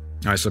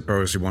 I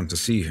suppose you want to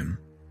see him.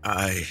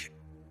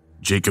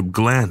 Jacob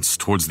glanced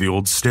towards the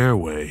old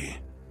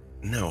stairway.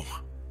 No.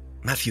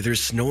 Matthew,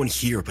 there's no one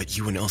here but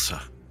you and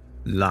Elsa.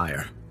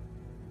 Liar.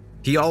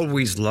 He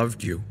always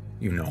loved you,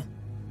 you know.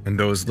 And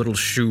those little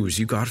shoes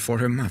you got for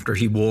him after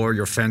he wore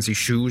your fancy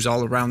shoes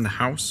all around the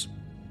house.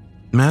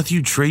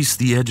 Matthew traced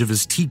the edge of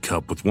his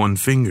teacup with one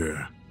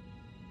finger.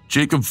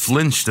 Jacob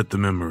flinched at the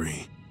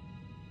memory.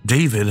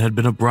 David had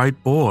been a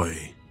bright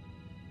boy,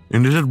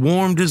 and it had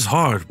warmed his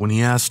heart when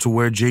he asked to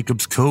wear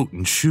Jacob's coat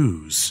and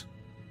shoes.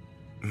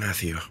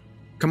 Matthew.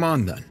 Come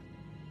on, then.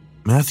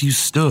 Matthew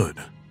stood.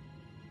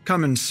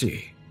 Come and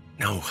see.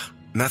 No.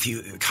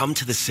 Matthew, come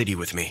to the city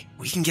with me.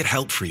 We can get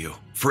help for you.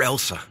 For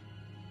Elsa.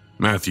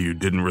 Matthew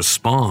didn't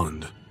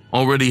respond,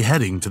 already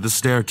heading to the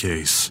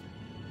staircase.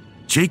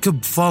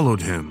 Jacob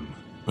followed him,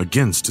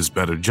 against his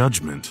better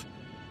judgment.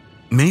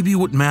 Maybe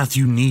what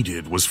Matthew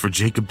needed was for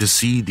Jacob to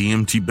see the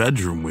empty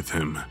bedroom with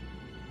him,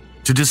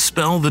 to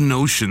dispel the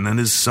notion that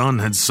his son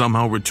had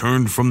somehow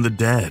returned from the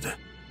dead.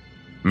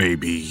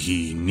 Maybe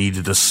he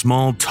needed a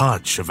small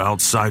touch of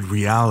outside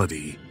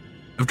reality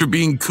after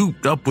being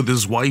cooped up with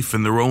his wife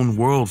in their own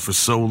world for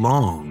so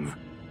long.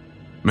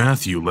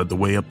 Matthew led the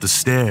way up the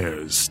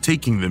stairs,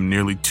 taking them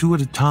nearly 2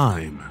 at a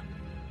time.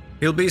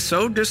 He'll be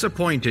so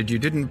disappointed you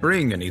didn't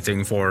bring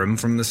anything for him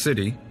from the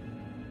city.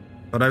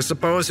 But I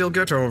suppose he'll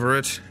get over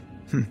it.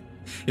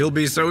 He'll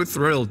be so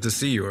thrilled to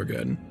see you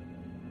again.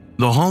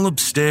 The hall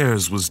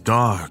upstairs was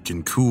dark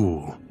and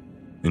cool,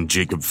 and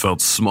Jacob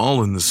felt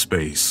small in the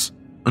space,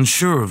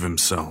 unsure of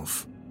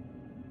himself.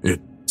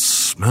 It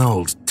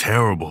smelled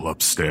terrible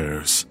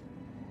upstairs,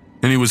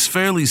 and he was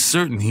fairly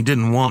certain he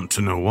didn't want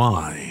to know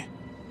why.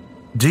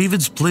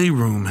 David's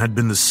playroom had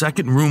been the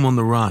second room on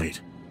the right,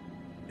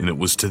 and it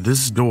was to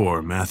this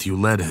door Matthew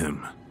led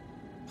him.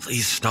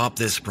 Please stop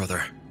this,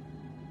 brother.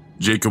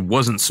 Jacob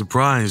wasn't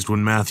surprised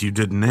when Matthew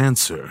didn't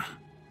answer.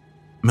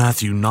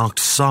 Matthew knocked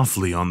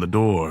softly on the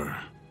door.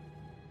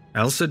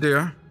 Elsa,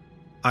 dear,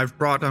 I've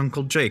brought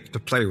Uncle Jake to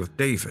play with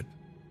David.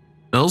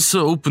 Elsa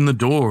opened the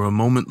door a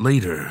moment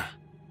later,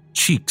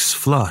 cheeks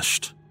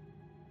flushed.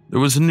 There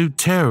was a new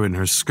tear in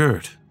her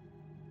skirt.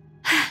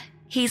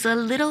 He's a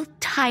little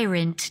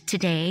tyrant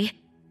today.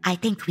 I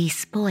think we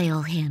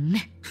spoil him.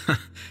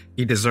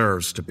 He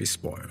deserves to be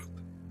spoiled.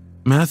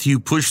 Matthew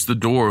pushed the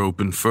door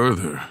open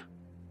further.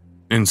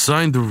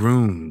 Inside the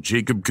room,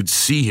 Jacob could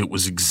see it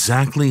was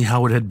exactly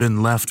how it had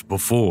been left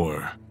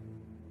before.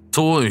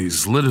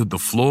 Toys littered the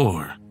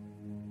floor,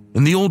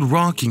 and the old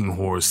rocking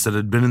horse that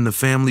had been in the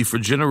family for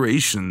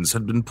generations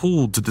had been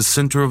pulled to the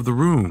center of the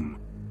room,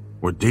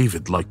 where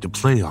David liked to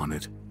play on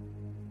it.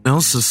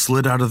 Elsa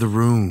slid out of the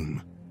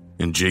room,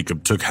 and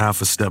Jacob took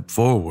half a step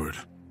forward.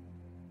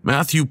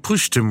 Matthew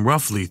pushed him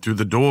roughly through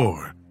the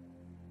door,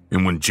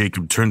 and when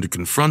Jacob turned to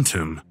confront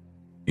him,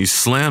 he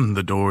slammed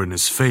the door in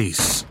his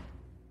face.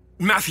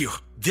 Matthew,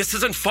 this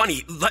isn't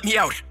funny. Let me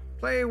out.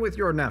 Play with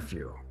your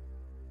nephew.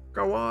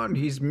 Go on,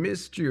 he's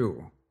missed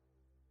you.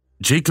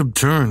 Jacob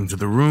turned to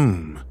the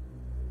room,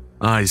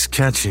 eyes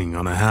catching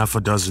on a half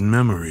a dozen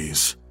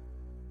memories.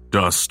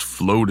 Dust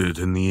floated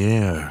in the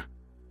air,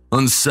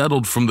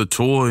 unsettled from the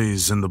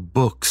toys and the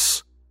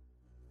books.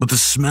 But the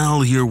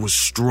smell here was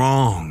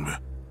strong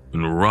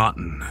and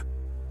rotten,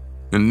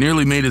 and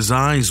nearly made his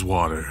eyes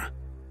water.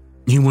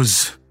 He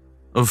was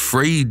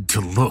afraid to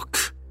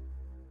look,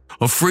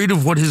 afraid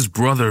of what his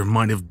brother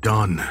might have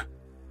done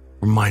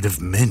or might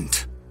have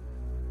meant.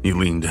 He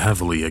leaned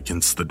heavily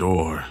against the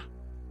door.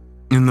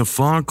 In the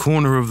far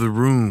corner of the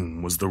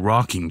room was the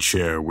rocking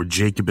chair where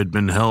Jacob had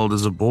been held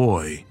as a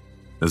boy,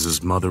 as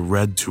his mother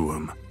read to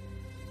him,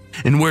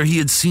 and where he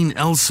had seen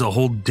Elsa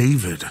hold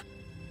David,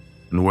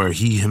 and where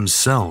he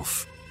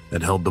himself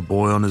had held the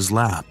boy on his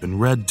lap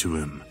and read to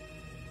him.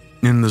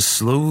 In the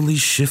slowly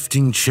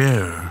shifting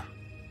chair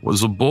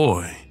was a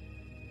boy,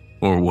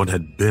 or what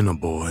had been a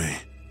boy.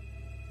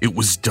 It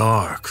was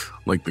dark,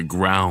 like the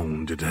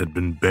ground it had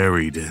been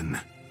buried in,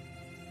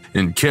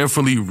 and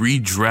carefully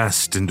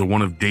redressed into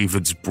one of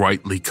David's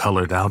brightly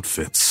colored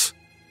outfits.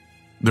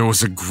 There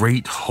was a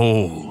great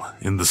hole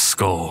in the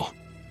skull,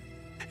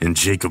 and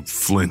Jacob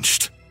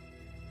flinched.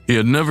 He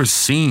had never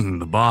seen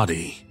the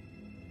body.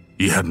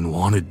 He hadn't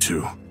wanted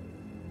to,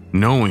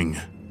 knowing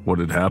what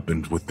had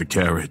happened with the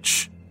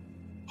carriage.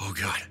 Oh,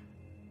 God.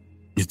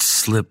 It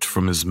slipped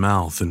from his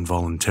mouth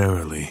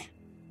involuntarily.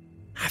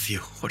 Matthew,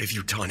 what have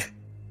you done?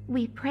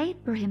 We prayed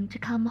for him to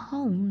come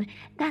home,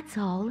 that's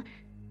all.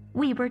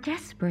 We were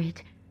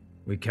desperate.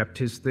 We kept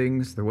his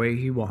things the way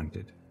he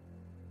wanted.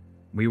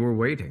 We were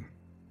waiting.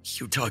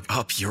 You dug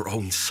up your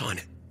own son.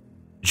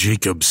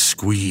 Jacob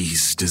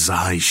squeezed his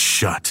eyes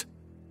shut.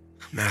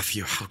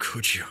 Matthew, how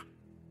could you?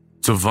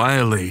 To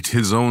violate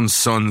his own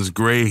son's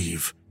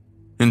grave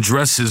and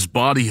dress his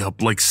body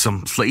up like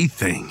some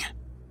plaything.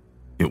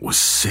 It was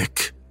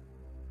sick.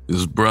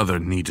 His brother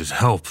needed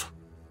help.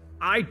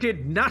 I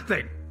did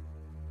nothing.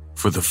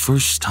 For the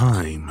first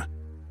time,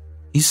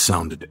 he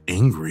sounded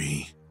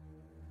angry.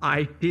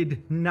 I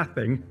did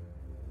nothing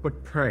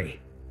but pray.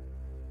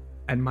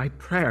 And my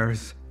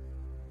prayers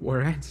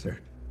were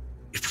answered.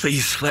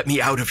 Please let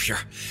me out of here.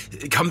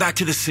 Come back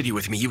to the city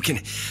with me.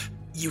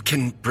 You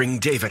can bring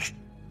David.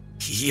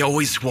 He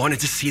always wanted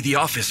to see the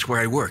office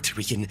where I worked.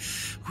 We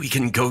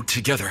can go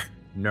together.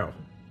 No.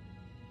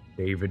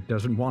 David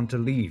doesn't want to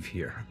leave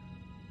here.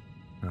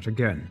 Not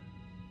again.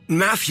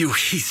 Matthew,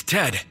 he's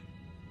dead.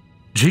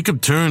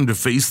 Jacob turned to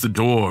face the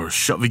door,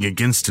 shoving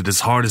against it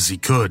as hard as he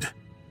could.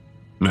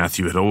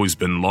 Matthew had always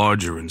been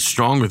larger and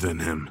stronger than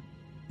him,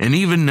 and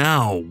even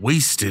now,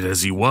 wasted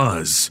as he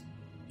was,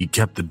 he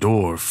kept the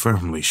door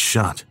firmly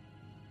shut.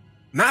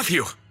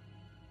 Matthew!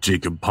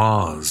 Jacob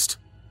paused.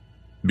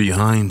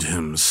 Behind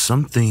him,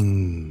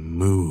 something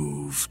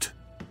moved.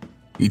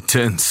 He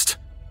tensed,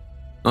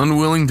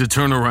 unwilling to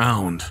turn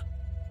around.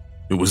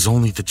 It was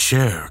only the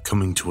chair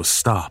coming to a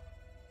stop.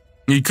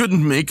 He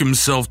couldn't make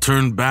himself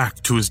turn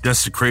back to his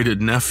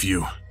desecrated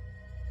nephew.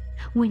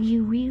 When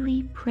you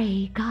really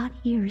pray, God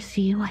hears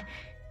you.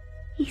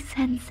 He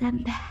sends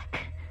them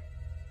back.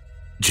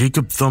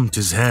 Jacob thumped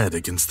his head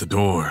against the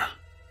door.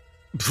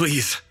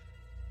 Please.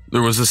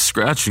 There was a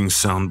scratching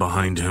sound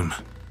behind him,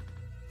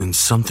 and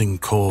something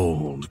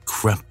cold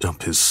crept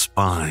up his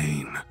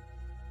spine.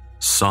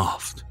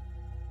 Soft,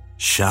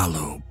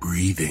 shallow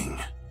breathing.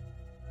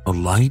 A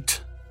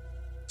light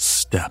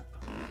step.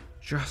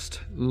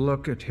 Just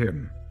look at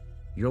him.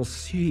 You'll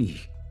see.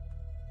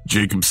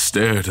 Jacob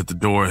stared at the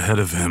door ahead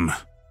of him.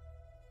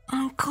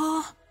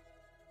 Uncle?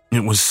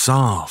 It was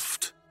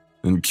soft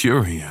and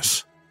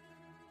curious.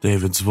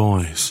 David's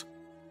voice.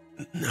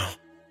 No.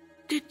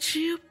 Did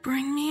you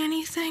bring me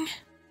anything?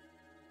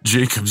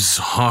 Jacob's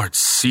heart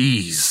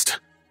seized.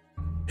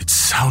 It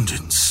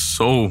sounded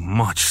so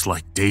much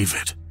like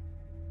David,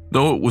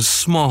 though it was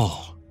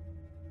small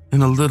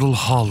and a little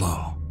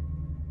hollow.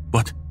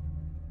 But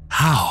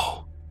how?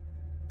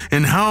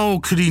 And how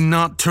could he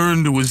not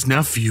turn to his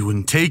nephew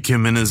and take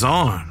him in his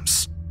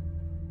arms?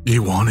 He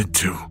wanted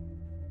to,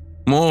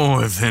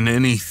 more than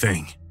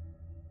anything,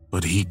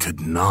 but he could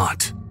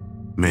not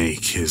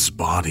make his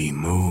body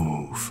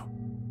move.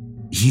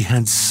 He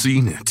had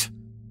seen it,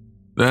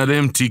 that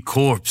empty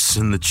corpse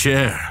in the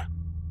chair,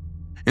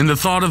 and the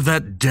thought of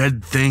that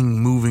dead thing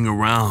moving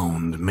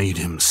around made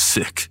him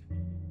sick.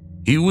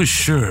 He was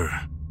sure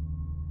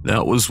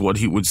that was what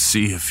he would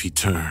see if he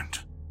turned.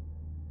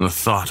 The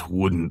thought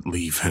wouldn't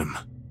leave him.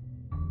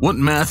 What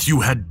Matthew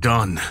had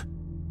done,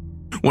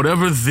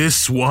 whatever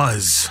this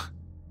was,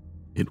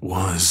 it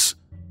was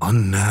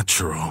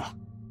unnatural.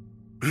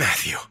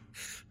 Matthew,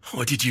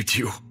 what did you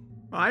do?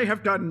 I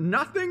have done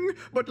nothing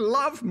but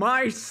love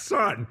my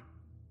son.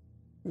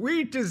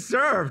 We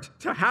deserved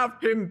to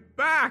have him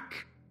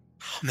back.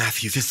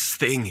 Matthew, this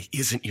thing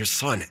isn't your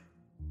son.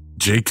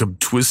 Jacob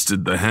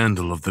twisted the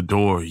handle of the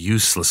door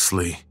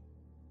uselessly.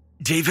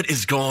 David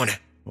is gone.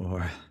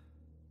 Or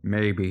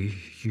maybe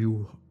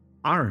you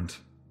aren't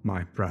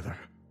my brother.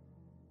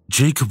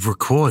 Jacob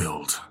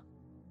recoiled.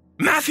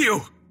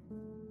 Matthew!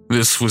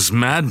 This was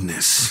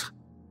madness.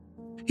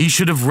 He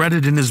should have read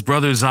it in his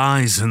brother's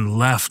eyes and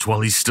left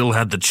while he still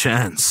had the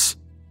chance.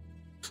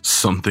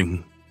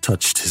 Something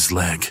touched his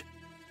leg.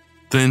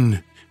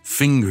 Thin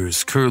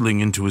fingers curling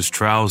into his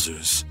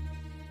trousers.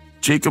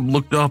 Jacob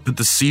looked up at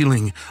the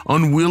ceiling,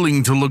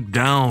 unwilling to look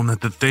down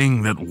at the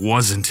thing that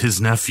wasn't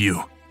his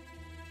nephew.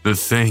 The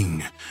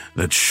thing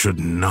that should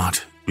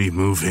not be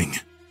moving.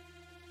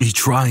 He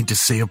tried to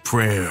say a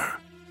prayer,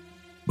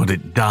 but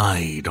it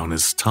died on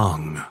his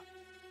tongue.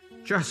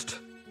 Just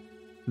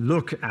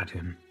look at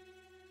him.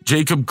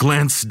 Jacob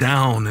glanced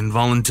down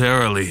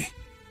involuntarily.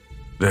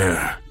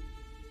 There,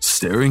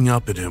 staring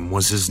up at him,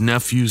 was his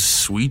nephew's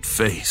sweet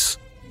face,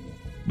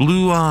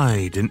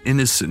 blue-eyed and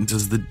innocent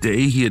as the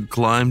day he had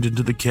climbed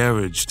into the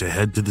carriage to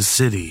head to the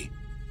city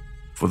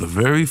for the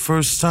very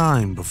first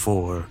time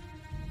before.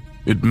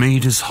 It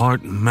made his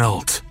heart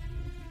melt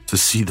to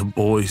see the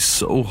boy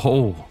so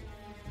whole.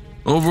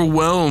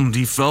 Overwhelmed,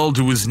 he fell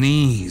to his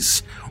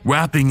knees,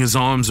 wrapping his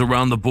arms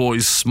around the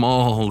boy's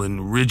small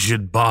and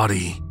rigid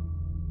body.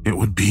 It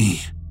would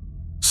be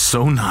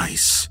so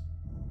nice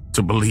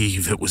to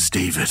believe it was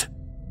David,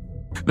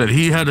 that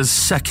he had a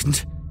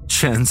second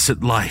chance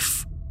at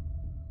life.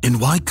 And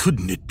why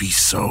couldn't it be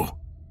so?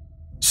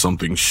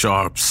 Something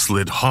sharp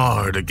slid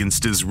hard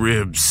against his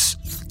ribs,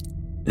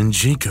 and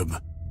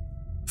Jacob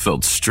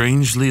felt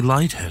strangely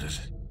lightheaded.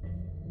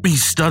 He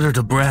stuttered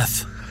a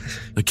breath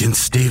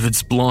against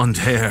David's blonde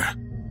hair,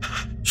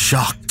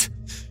 shocked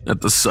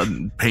at the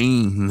sudden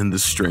pain and the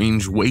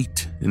strange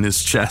weight in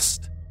his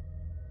chest.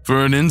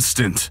 For an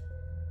instant,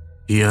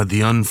 he had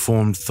the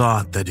unformed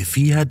thought that if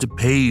he had to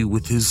pay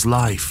with his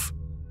life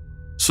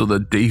so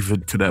that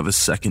David could have a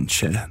second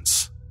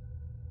chance,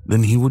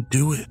 then he would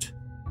do it.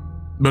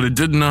 But it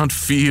did not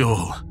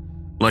feel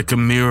like a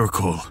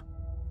miracle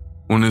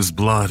when his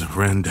blood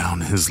ran down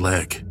his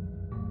leg.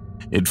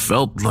 It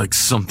felt like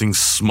something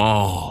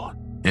small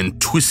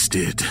and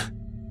twisted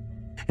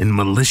and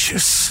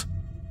malicious.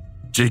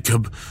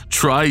 Jacob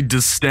tried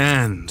to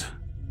stand,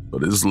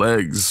 but his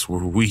legs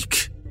were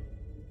weak.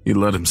 He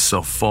let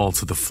himself fall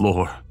to the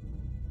floor,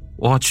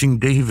 watching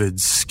David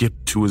skip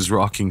to his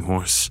rocking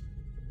horse.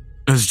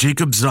 As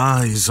Jacob's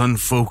eyes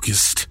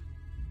unfocused,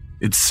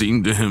 it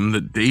seemed to him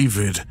that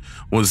David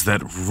was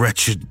that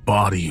wretched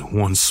body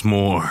once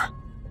more,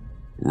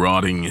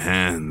 rotting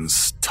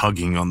hands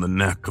tugging on the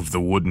neck of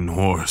the wooden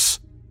horse.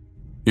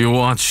 He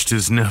watched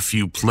his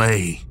nephew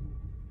play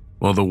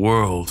while the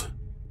world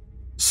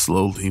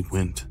slowly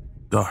went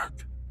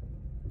dark.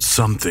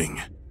 Something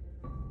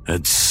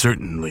had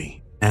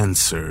certainly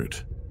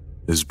answered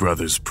his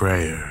brother's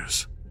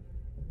prayers.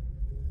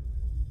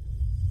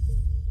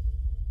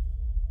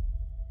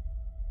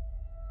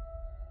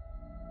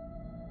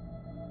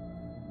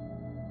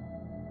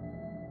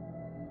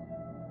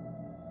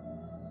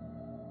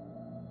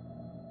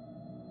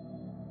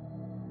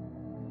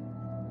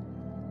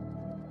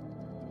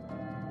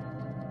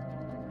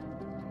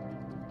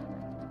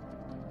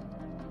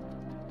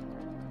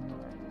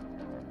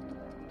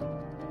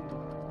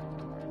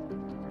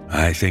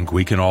 I think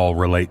we can all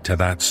relate to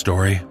that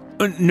story.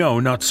 No,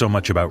 not so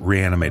much about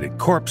reanimated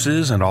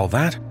corpses and all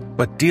that,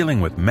 but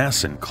dealing with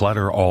mess and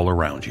clutter all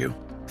around you.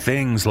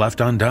 Things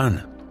left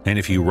undone. And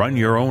if you run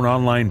your own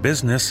online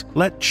business,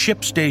 let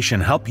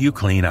ShipStation help you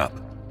clean up.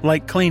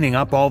 Like cleaning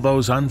up all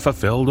those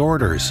unfulfilled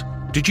orders.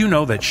 Did you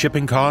know that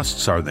shipping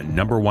costs are the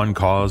 #1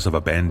 cause of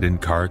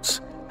abandoned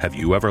carts? Have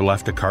you ever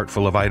left a cart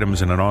full of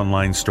items in an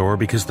online store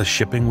because the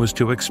shipping was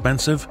too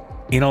expensive?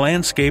 In a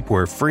landscape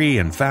where free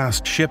and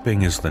fast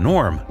shipping is the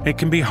norm, it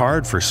can be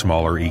hard for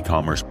smaller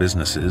e-commerce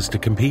businesses to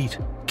compete.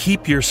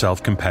 Keep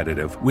yourself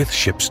competitive with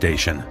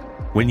ShipStation.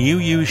 When you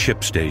use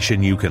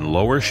ShipStation, you can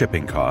lower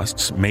shipping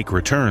costs, make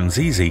returns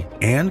easy,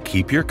 and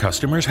keep your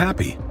customers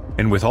happy.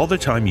 And with all the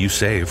time you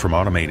save from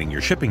automating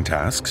your shipping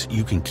tasks,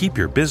 you can keep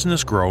your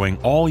business growing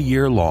all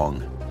year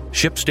long.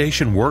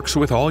 ShipStation works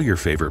with all your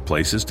favorite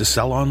places to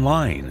sell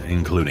online,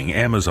 including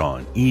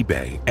Amazon,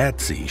 eBay,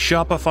 Etsy,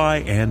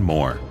 Shopify, and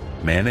more.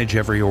 Manage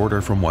every order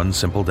from one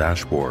simple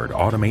dashboard,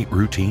 automate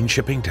routine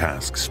shipping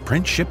tasks,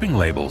 print shipping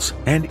labels,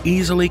 and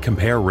easily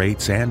compare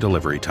rates and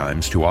delivery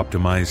times to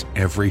optimize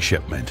every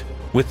shipment.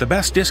 With the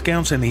best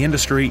discounts in the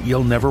industry,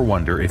 you'll never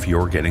wonder if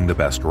you're getting the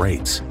best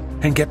rates.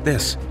 And get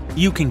this,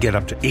 you can get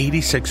up to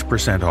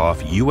 86%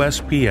 off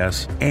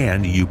USPS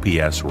and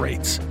UPS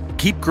rates.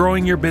 Keep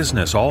growing your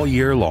business all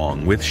year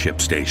long with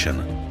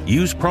ShipStation.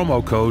 Use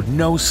promo code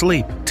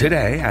NoSleep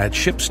today at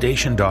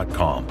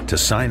ShipStation.com to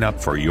sign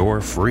up for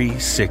your free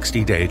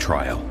 60-day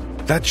trial.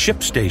 That's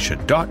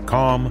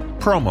ShipStation.com,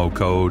 promo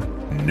code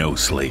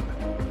NoSleep.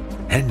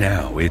 And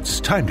now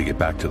it's time to get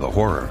back to the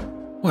horror.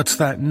 What's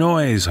that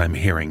noise I'm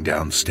hearing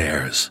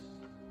downstairs?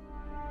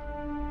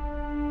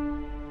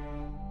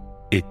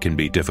 It can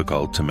be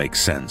difficult to make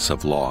sense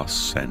of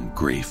loss and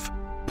grief.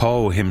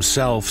 Poe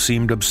himself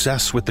seemed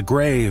obsessed with the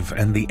grave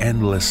and the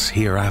endless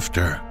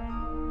hereafter.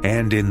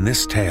 And in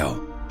this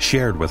tale,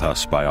 shared with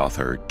us by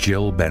author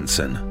Jill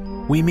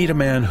Benson, we meet a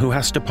man who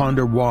has to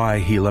ponder why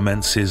he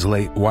laments his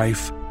late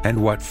wife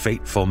and what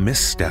fateful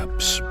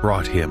missteps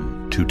brought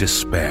him to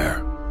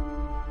despair.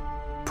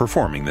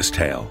 Performing this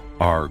tale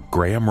are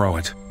Graham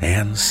Rowett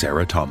and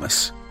Sarah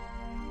Thomas.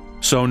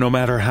 So no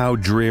matter how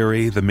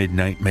dreary the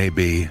midnight may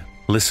be,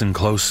 listen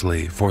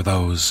closely for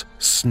those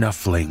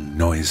snuffling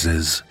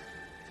noises.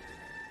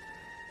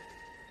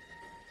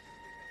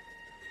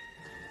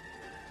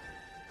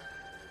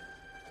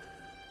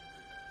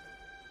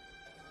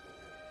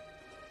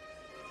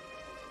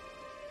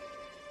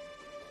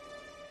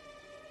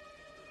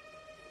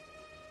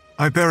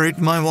 I buried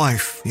my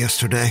wife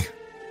yesterday.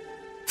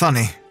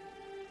 Funny,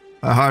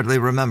 I hardly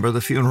remember the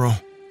funeral.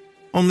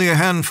 Only a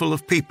handful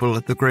of people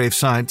at the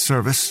graveside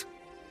service.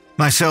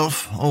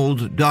 Myself,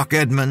 old Doc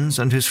Edmonds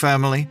and his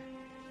family,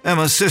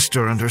 Emma's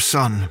sister and her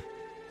son,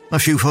 a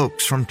few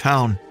folks from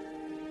town.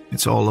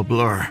 It's all a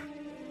blur.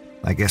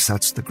 I guess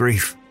that's the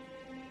grief.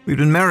 We'd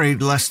been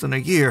married less than a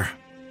year.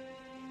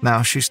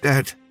 Now she's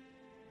dead.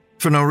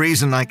 For no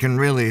reason I can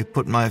really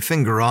put my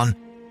finger on,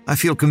 I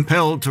feel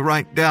compelled to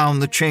write down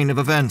the chain of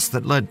events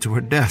that led to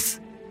her death.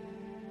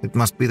 It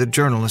must be the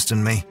journalist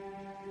in me.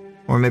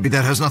 Or maybe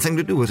that has nothing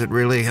to do with it,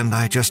 really, and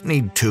I just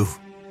need to.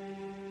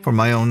 For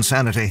my own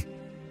sanity.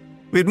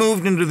 We'd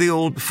moved into the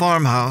old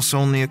farmhouse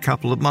only a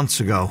couple of months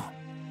ago.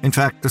 In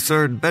fact, the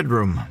third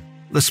bedroom,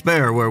 the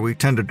spare where we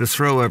tended to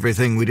throw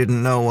everything we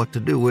didn't know what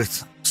to do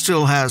with,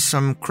 still has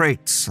some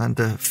crates and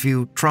a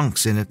few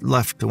trunks in it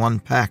left to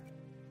unpack.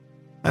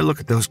 I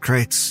look at those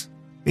crates,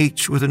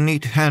 each with a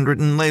neat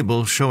handwritten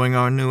label showing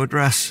our new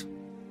address.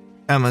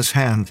 Emma's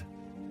hand.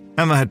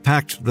 Emma had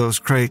packed those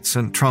crates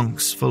and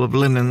trunks full of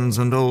linens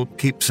and old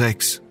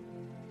keepsakes.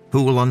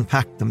 Who will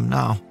unpack them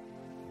now?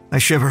 I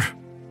shiver.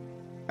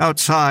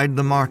 Outside,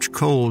 the March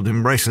cold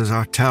embraces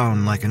our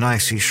town like an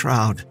icy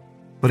shroud,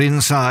 but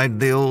inside,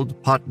 the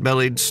old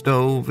pot-bellied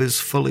stove is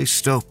fully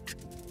stoked,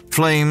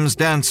 flames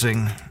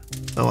dancing,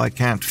 though I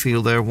can't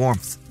feel their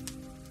warmth.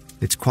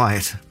 It's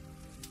quiet.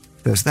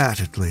 There's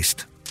that, at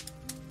least.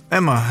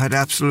 Emma had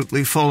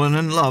absolutely fallen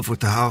in love with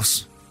the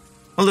house.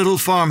 A little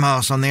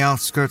farmhouse on the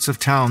outskirts of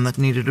town that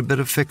needed a bit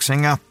of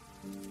fixing up.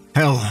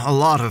 Hell, a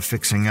lot of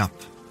fixing up,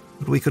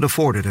 but we could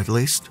afford it at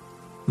least.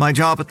 My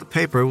job at the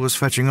paper was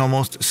fetching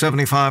almost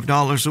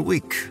 $75 a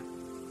week.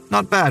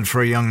 Not bad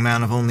for a young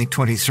man of only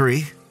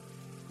 23.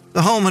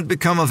 The home had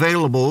become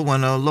available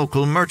when a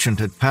local merchant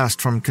had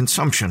passed from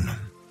consumption.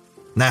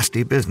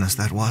 Nasty business,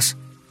 that was.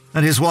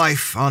 And his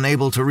wife,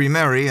 unable to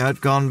remarry,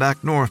 had gone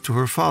back north to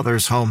her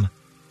father's home.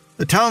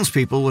 The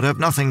townspeople would have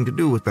nothing to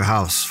do with the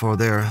house for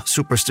their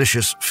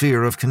superstitious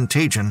fear of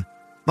contagion,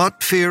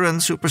 but fear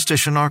and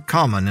superstition are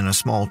common in a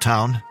small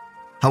town.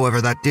 However,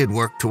 that did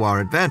work to our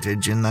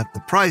advantage in that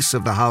the price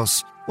of the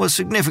house was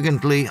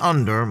significantly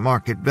under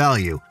market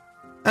value,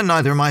 and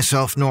neither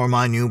myself nor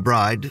my new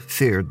bride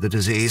feared the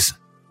disease.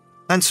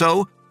 And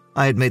so,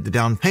 I had made the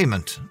down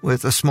payment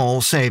with a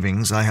small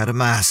savings I had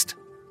amassed.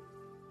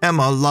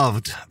 Emma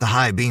loved the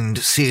high-beamed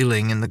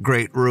ceiling in the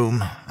great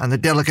room and the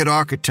delicate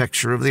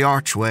architecture of the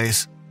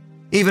archways.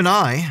 Even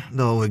I,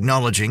 though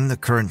acknowledging the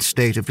current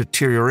state of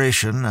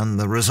deterioration and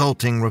the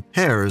resulting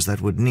repairs that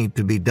would need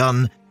to be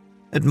done,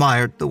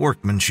 admired the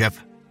workmanship.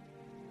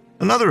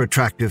 Another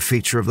attractive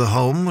feature of the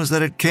home was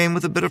that it came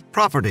with a bit of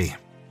property,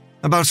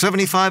 about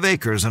 75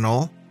 acres in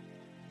all.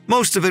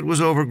 Most of it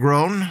was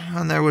overgrown,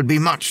 and there would be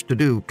much to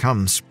do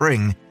come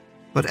spring,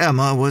 but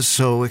Emma was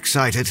so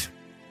excited.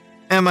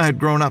 Emma had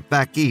grown up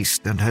back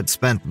east and had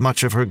spent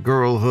much of her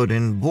girlhood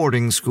in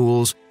boarding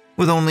schools,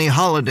 with only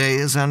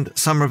holidays and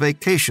summer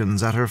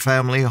vacations at her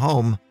family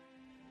home.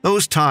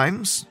 Those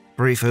times,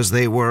 brief as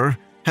they were,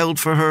 held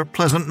for her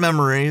pleasant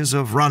memories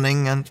of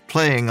running and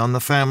playing on the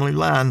family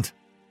land.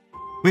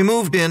 We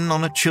moved in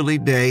on a chilly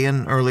day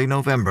in early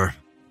November.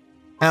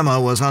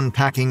 Emma was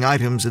unpacking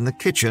items in the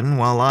kitchen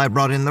while I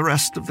brought in the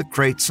rest of the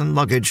crates and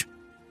luggage.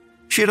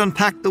 She had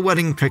unpacked the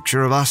wedding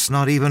picture of us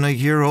not even a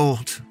year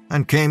old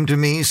and came to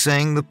me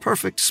saying the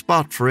perfect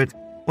spot for it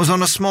was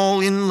on a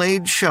small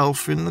inlaid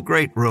shelf in the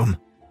great room.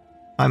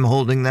 I'm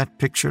holding that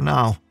picture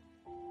now.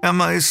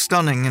 Emma is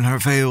stunning in her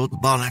veiled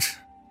bonnet,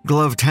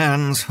 gloved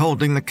hands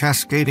holding the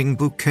cascading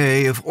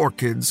bouquet of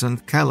orchids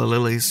and calla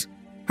lilies,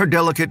 her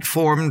delicate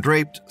form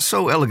draped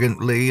so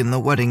elegantly in the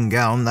wedding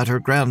gown that her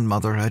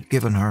grandmother had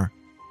given her.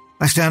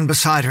 I stand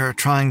beside her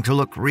trying to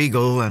look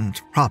regal and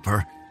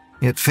proper,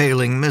 yet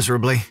failing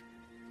miserably.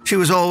 She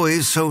was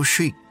always so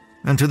chic,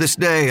 and to this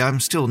day I'm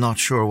still not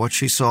sure what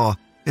she saw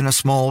in a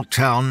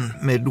small-town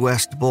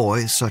Midwest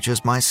boy such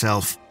as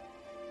myself.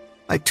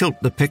 I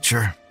tilt the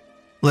picture,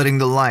 letting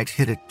the light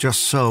hit it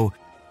just so,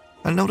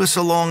 and notice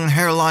a long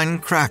hairline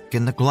crack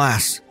in the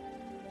glass.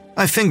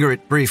 I finger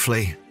it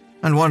briefly,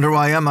 and wonder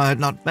why Emma had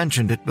not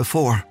mentioned it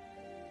before.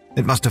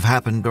 It must have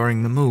happened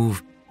during the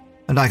move,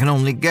 and I can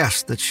only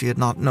guess that she had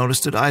not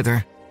noticed it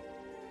either.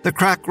 The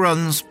crack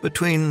runs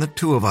between the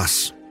two of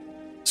us,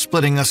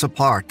 splitting us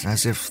apart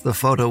as if the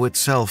photo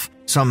itself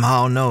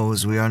somehow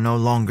knows we are no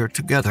longer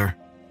together.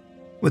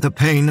 With a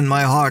pain in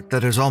my heart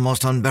that is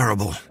almost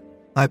unbearable,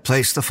 I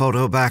place the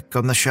photo back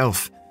on the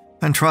shelf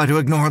and try to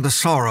ignore the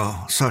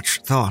sorrow such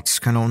thoughts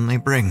can only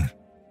bring.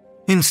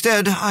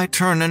 Instead, I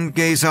turn and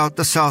gaze out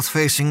the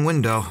south-facing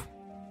window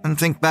and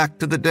think back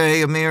to the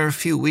day a mere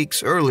few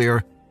weeks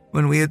earlier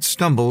when we had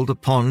stumbled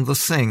upon the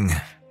thing.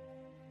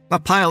 A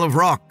pile of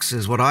rocks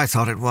is what I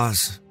thought it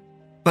was,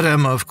 but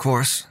Emma, of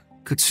course,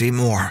 could see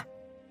more.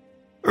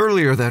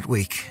 Earlier that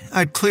week,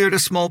 I'd cleared a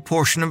small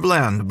portion of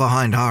land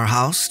behind our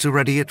house to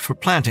ready it for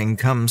planting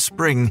come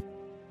spring,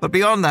 but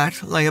beyond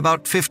that lay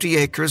about 50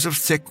 acres of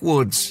thick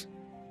woods.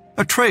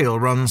 A trail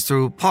runs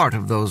through part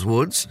of those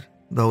woods,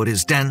 though it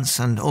is dense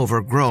and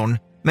overgrown,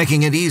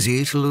 making it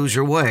easy to lose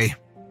your way.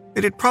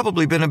 It had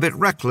probably been a bit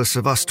reckless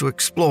of us to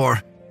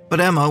explore,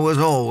 but Emma was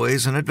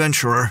always an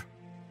adventurer.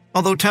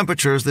 Although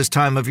temperatures this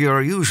time of year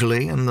are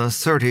usually in the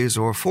 30s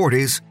or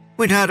 40s,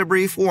 we'd had a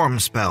brief warm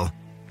spell,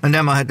 and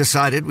Emma had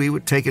decided we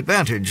would take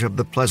advantage of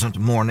the pleasant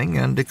morning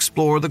and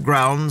explore the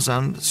grounds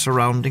and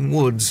surrounding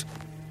woods.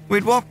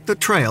 We'd walked the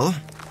trail,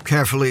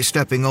 carefully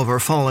stepping over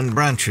fallen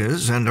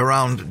branches and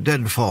around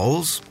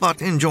deadfalls,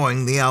 but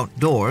enjoying the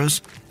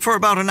outdoors, for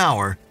about an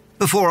hour,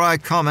 before I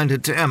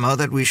commented to Emma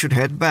that we should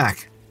head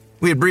back.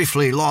 We had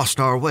briefly lost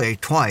our way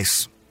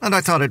twice, and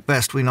I thought it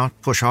best we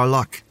not push our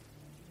luck.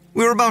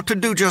 We were about to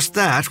do just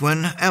that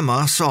when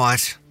Emma saw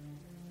it.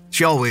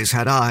 She always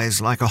had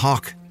eyes like a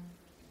hawk.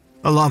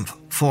 A lump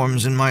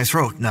forms in my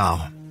throat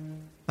now,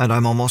 and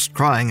I'm almost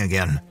crying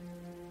again.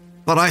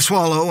 But I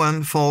swallow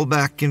and fall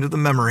back into the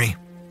memory.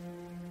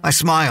 I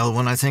smile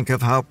when I think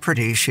of how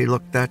pretty she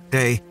looked that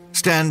day,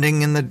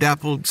 standing in the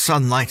dappled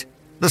sunlight,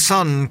 the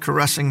sun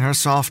caressing her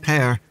soft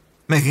hair,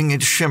 making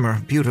it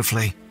shimmer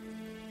beautifully.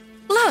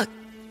 Look,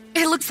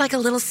 it looks like a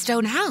little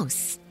stone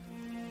house.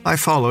 I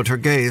followed her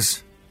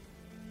gaze.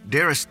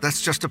 Dearest,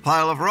 that's just a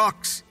pile of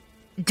rocks.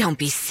 Don't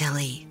be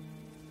silly.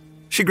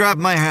 She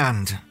grabbed my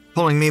hand,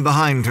 pulling me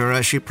behind her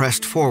as she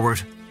pressed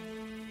forward.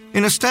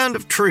 In a stand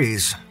of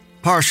trees,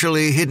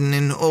 partially hidden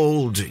in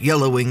old,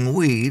 yellowing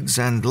weeds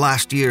and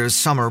last year's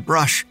summer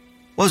brush,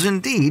 was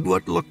indeed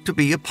what looked to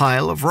be a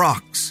pile of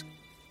rocks.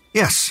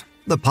 Yes,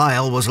 the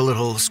pile was a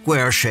little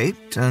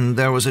square-shaped, and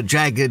there was a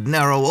jagged,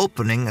 narrow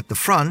opening at the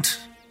front,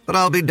 but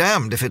I'll be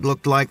damned if it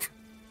looked like...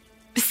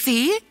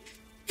 See?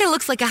 It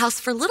looks like a house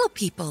for little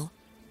people.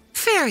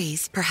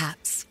 Fairies,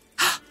 perhaps.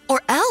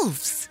 Or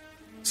elves.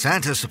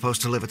 Santa's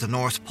supposed to live at the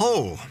North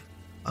Pole,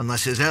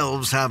 unless his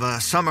elves have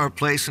a summer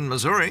place in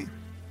Missouri.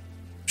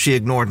 She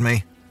ignored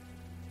me.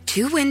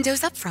 2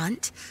 windows up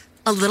front,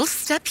 a little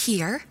step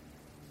here.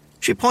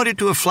 She pointed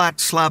to a flat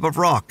slab of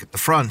rock at the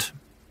front.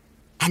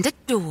 And a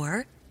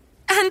door.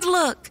 And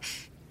look,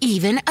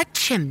 even a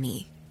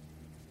chimney.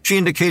 She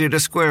indicated a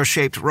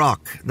square-shaped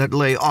rock that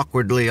lay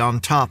awkwardly on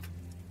top.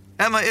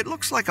 Emma, it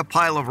looks like a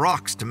pile of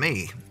rocks to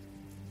me.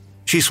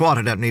 She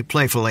swatted at me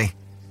playfully.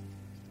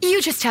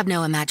 You just have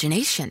no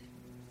imagination.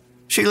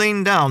 She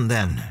leaned down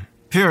then,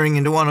 peering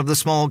into one of the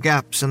small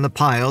gaps in the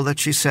pile that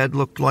she said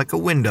looked like a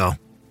window.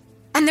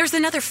 And there's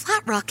another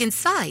flat rock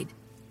inside.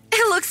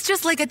 It looks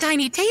just like a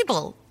tiny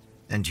table.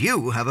 And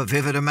you have a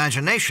vivid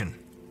imagination.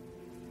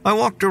 I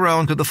walked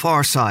around to the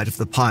far side of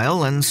the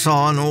pile and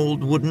saw an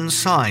old wooden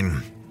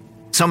sign.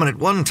 Someone at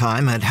one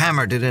time had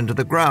hammered it into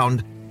the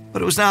ground,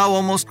 but it was now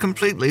almost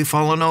completely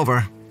fallen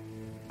over.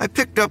 I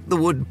picked up the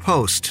wood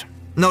post,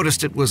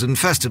 noticed it was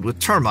infested with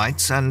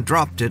termites, and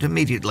dropped it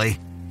immediately,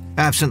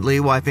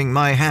 absently wiping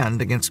my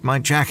hand against my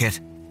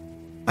jacket.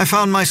 I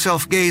found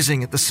myself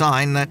gazing at the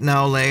sign that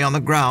now lay on the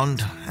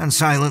ground and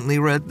silently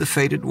read the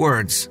faded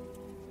words.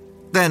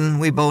 Then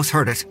we both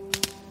heard it.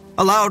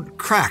 A loud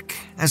crack,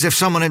 as if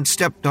someone had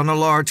stepped on a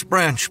large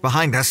branch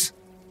behind us.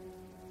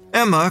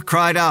 Emma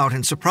cried out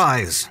in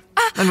surprise,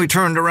 and we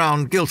turned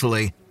around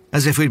guiltily,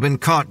 as if we'd been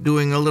caught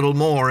doing a little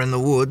more in the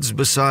woods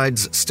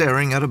besides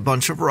staring at a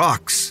bunch of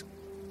rocks.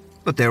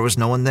 But there was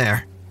no one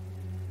there.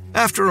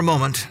 After a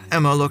moment,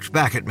 Emma looked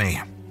back at me,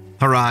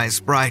 her eyes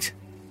bright.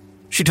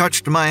 She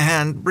touched my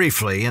hand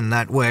briefly in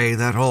that way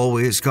that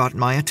always got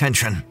my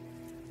attention.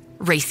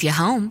 Race you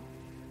home.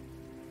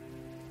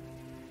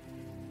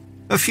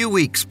 A few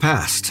weeks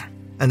passed,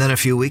 and then a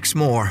few weeks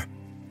more,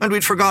 and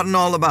we'd forgotten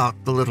all about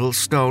the little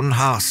stone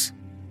house.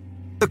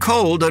 The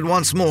cold had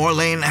once more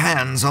lain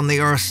hands on the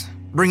earth,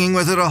 bringing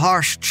with it a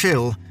harsh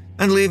chill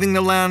and leaving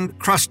the land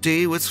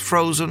crusty with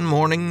frozen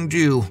morning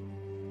dew.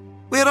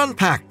 We had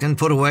unpacked and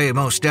put away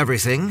most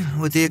everything,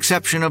 with the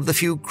exception of the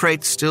few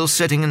crates still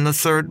sitting in the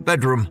 3rd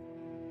bedroom.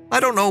 I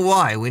don't know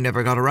why we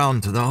never got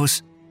around to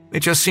those. It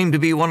just seemed to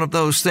be one of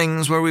those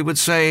things where we would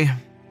say,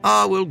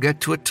 we'll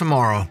get to it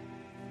tomorrow.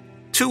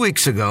 2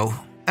 weeks ago,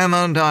 Emma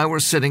and I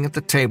were sitting at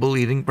the table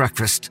eating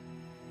breakfast.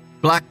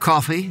 Black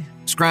coffee,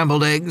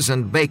 scrambled eggs,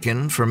 and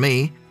bacon for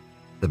me.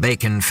 The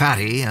bacon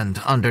fatty and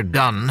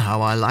underdone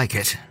how I like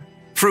it.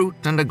 Fruit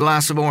and a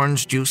glass of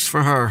orange juice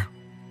for her.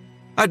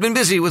 I'd been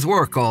busy with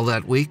work all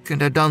that week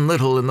and had done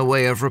little in the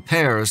way of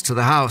repairs to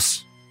the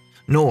house,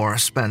 nor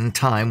spend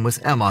time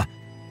with Emma.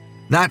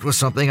 That was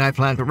something I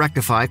planned to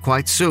rectify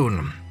quite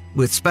soon,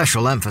 with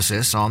special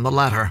emphasis on the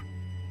latter.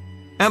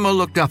 Emma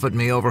looked up at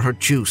me over her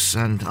juice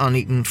and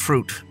uneaten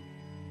fruit.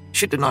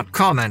 She did not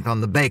comment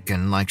on the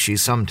bacon like she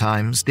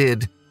sometimes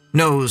did,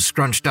 nose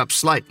scrunched up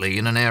slightly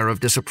in an air of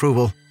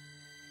disapproval.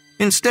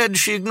 Instead,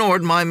 she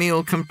ignored my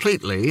meal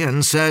completely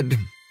and said,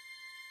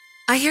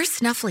 I hear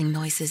snuffling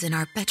noises in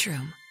our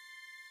bedroom.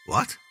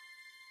 What?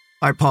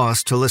 I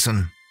paused to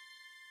listen.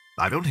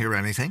 I don't hear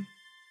anything.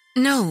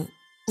 No,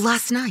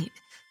 last night.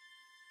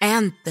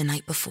 And the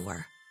night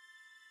before.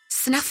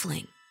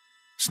 Snuffling.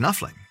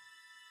 Snuffling?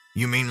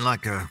 You mean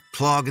like a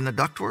clog in the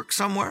ductwork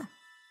somewhere?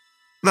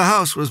 The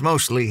house was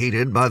mostly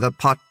heated by the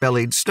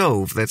pot-bellied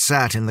stove that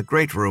sat in the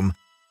great room,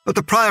 but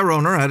the prior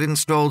owner had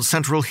installed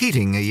central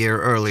heating a year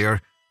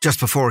earlier, just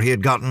before he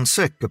had gotten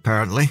sick,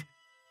 apparently.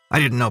 I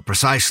didn't know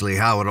precisely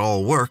how it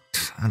all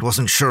worked, and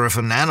wasn't sure if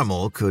an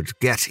animal could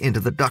get into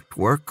the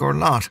ductwork or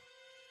not.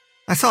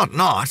 I thought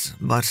not,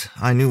 but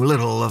I knew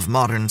little of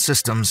modern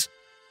systems.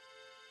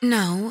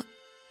 No,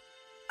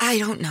 I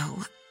don't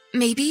know.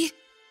 Maybe,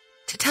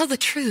 to tell the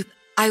truth,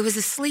 I was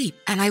asleep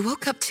and I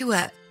woke up to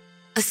a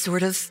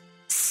sort of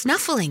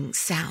snuffling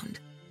sound,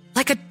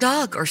 like a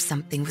dog or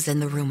something was in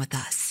the room with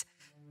us.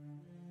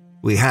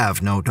 We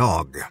have no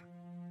dog.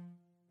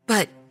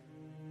 But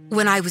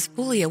when I was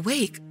fully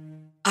awake,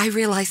 I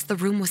realized the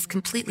room was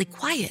completely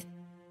quiet.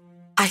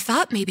 I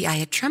thought maybe I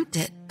had dreamt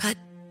it, but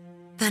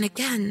then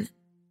again...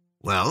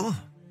 Well,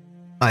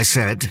 I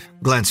said,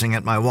 glancing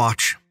at my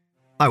watch.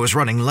 I was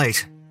running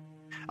late.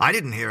 I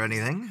didn't hear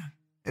anything.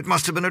 It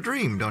must have been a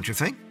dream, don't you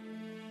think?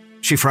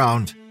 She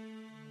frowned.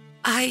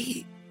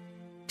 I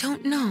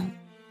don't know.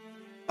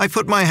 I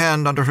put my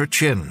hand under her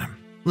chin,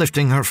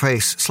 lifting her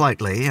face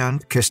slightly,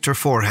 and kissed her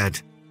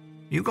forehead.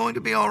 You going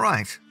to be all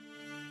right?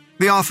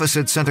 The office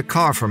had sent a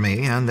car for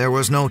me, and there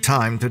was no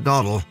time to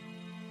dawdle.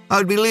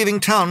 I'd be leaving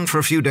town for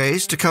a few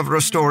days to cover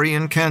a story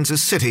in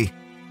Kansas City,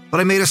 but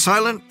I made a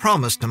silent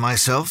promise to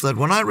myself that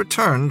when I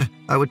returned,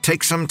 I would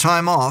take some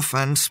time off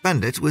and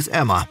spend it with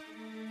Emma.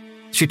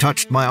 She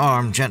touched my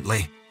arm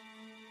gently.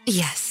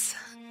 Yes,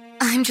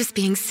 I'm just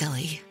being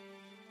silly.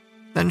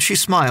 Then she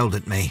smiled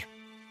at me.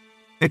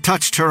 It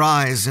touched her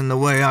eyes in the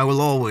way I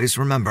will always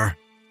remember.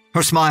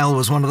 Her smile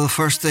was one of the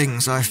first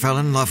things I fell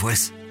in love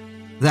with.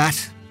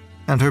 That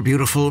and her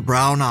beautiful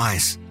brown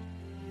eyes.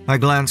 I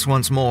glance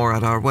once more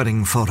at our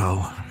wedding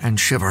photo and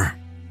shiver.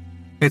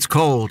 It's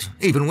cold,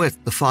 even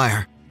with the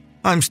fire.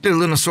 I'm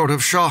still in a sort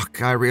of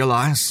shock, I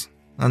realize,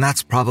 and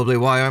that's probably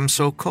why I'm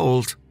so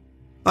cold.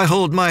 I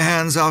hold my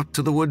hands out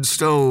to the wood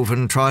stove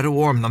and try to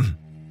warm them.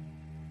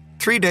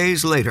 3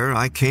 days later,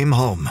 I came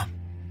home.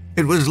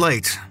 It was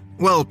late,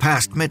 well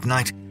past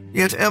midnight,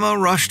 yet Emma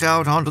rushed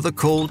out onto the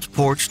cold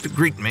porch to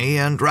greet me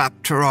and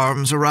wrapped her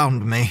arms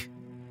around me.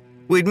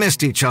 We'd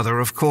missed each other,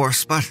 of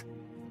course, but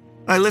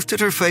I lifted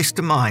her face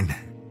to mine,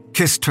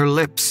 kissed her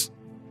lips,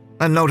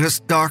 and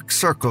noticed dark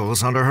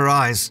circles under her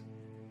eyes.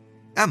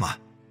 Emma,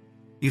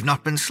 you've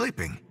not been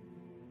sleeping.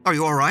 Are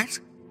you all right?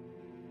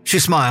 She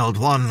smiled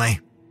wanly.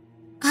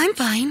 I'm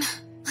fine.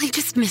 I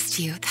just missed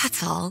you,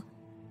 that's all.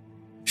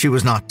 She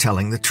was not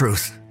telling the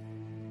truth.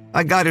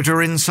 I guided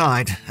her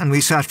inside, and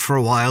we sat for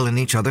a while in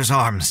each other's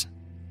arms.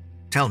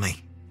 Tell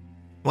me,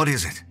 what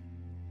is it?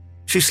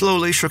 She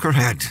slowly shook her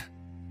head,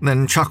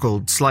 then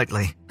chuckled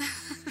slightly.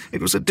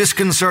 It was a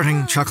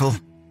disconcerting chuckle,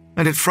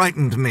 and it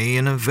frightened me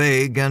in a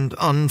vague and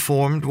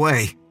unformed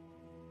way.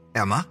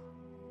 Emma?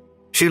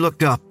 She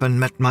looked up and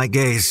met my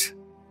gaze.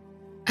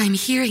 I'm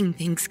hearing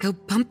things go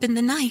bump in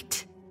the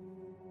night.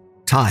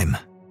 Time.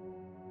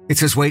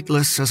 It's as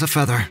weightless as a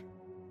feather.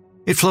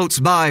 It floats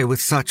by with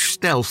such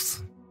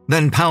stealth,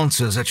 then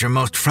pounces at your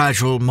most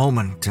fragile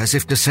moment as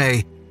if to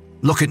say,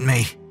 look at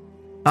me.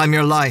 I'm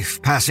your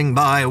life passing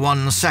by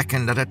 1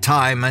 second at a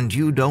time and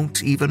you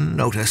don't even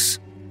notice.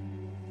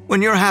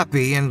 When you're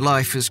happy and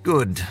life is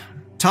good,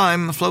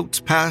 time floats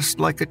past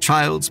like a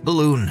child's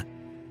balloon.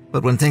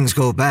 But when things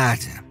go bad,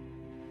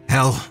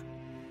 hell,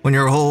 when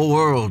your whole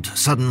world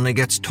suddenly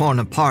gets torn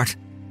apart,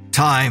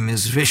 time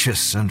is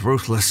vicious and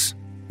ruthless.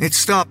 It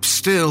stops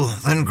still,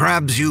 then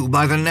grabs you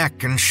by the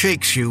neck and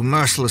shakes you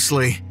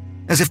mercilessly,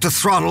 as if to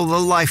throttle the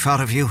life out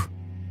of you.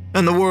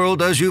 And the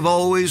world as you've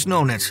always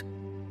known it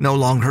no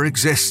longer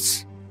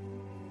exists.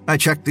 I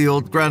checked the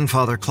old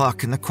grandfather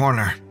clock in the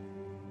corner.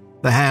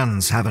 The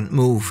hands haven't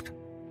moved.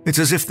 It's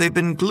as if they've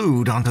been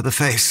glued onto the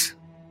face.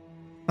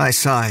 I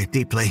sigh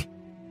deeply.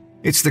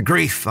 It's the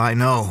grief, I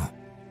know,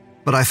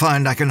 but I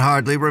find I can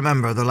hardly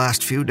remember the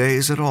last few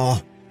days at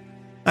all.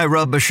 I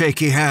rub a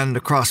shaky hand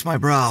across my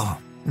brow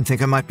and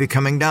think I might be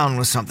coming down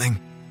with something.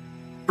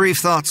 Brief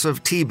thoughts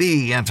of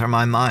TB enter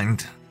my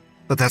mind,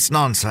 but that's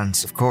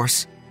nonsense, of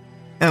course.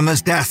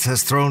 Emma's death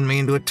has thrown me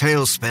into a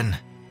tailspin.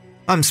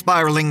 I'm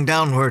spiraling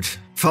downward,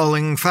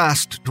 falling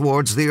fast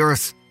towards the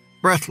earth,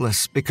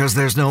 breathless because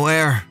there's no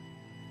air.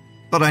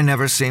 But I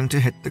never seem to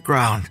hit the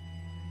ground.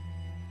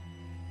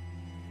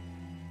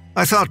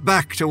 I thought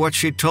back to what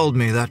she'd told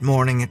me that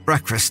morning at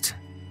breakfast.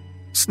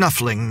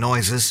 Snuffling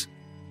noises.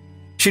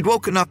 She'd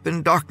woken up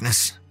in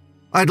darkness.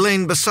 I'd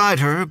lain beside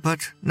her,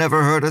 but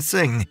never heard a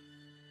thing.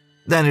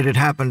 Then it had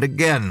happened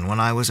again when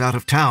I was out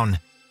of town.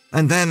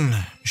 And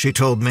then, she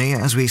told me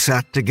as we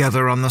sat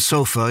together on the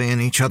sofa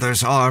in each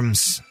other's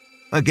arms,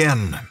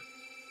 again.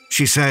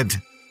 She said,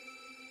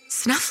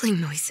 Snuffling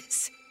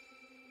noises.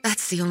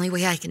 That's the only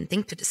way I can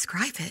think to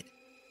describe it.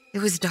 It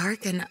was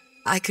dark and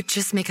I could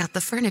just make out the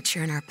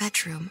furniture in our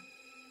bedroom.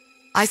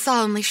 I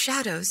saw only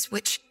shadows,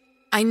 which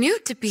I knew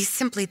to be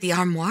simply the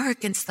armoire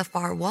against the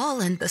far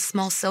wall and the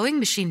small sewing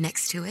machine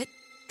next to it,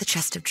 the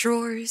chest of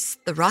drawers,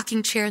 the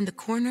rocking chair in the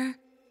corner.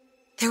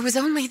 There was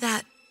only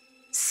that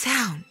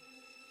sound.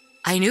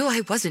 I knew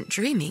I wasn't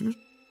dreaming,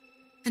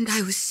 and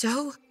I was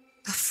so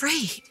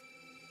afraid.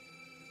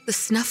 The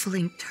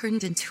snuffling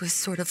turned into a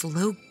sort of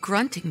low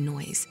grunting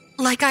noise,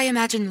 like I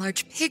imagine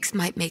large pigs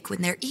might make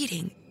when they're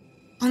eating.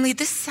 Only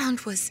this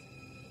sound was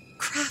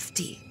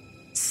crafty,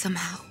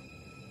 somehow.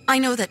 I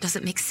know that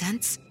doesn't make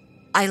sense.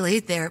 I lay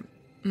there,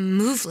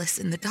 moveless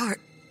in the dark,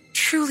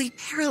 truly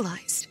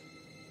paralyzed.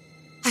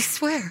 I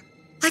swear,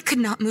 I could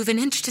not move an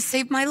inch to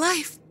save my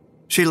life.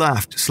 She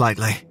laughed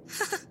slightly.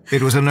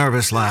 It was a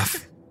nervous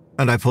laugh,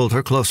 and I pulled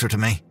her closer to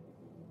me.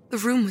 The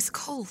room was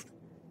cold.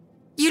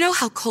 You know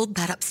how cold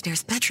that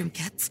upstairs bedroom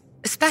gets,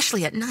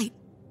 especially at night.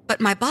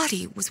 But my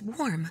body was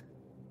warm.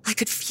 I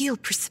could feel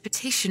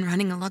precipitation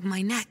running along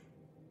my neck,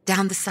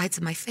 down the sides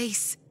of my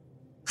face.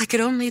 I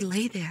could only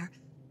lay there,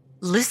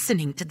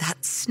 listening to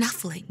that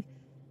snuffling.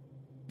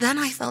 Then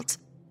I felt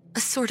a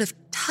sort of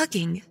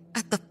tugging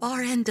at the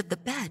far end of the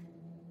bed.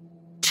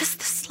 Just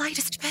the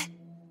slightest bit,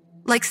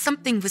 like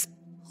something was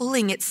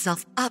pulling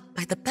itself up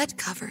by the bed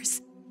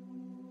covers.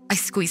 I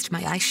squeezed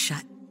my eyes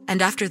shut,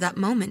 and after that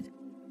moment,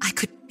 I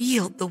could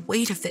feel the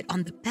weight of it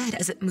on the bed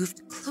as it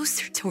moved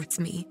closer towards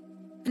me,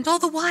 and all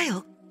the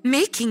while,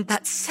 making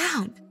that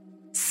sound,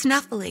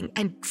 snuffling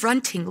and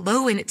grunting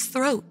low in its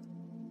throat.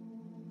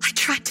 I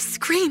tried to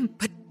scream,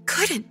 but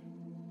couldn't,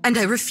 and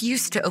I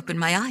refused to open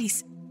my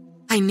eyes.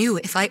 I knew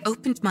if I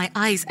opened my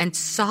eyes and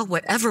saw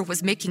whatever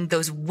was making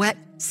those wet,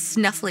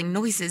 snuffling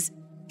noises,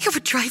 it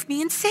would drive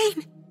me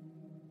insane.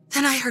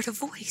 Then I heard a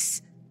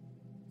voice,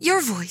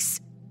 your voice,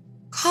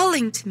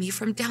 calling to me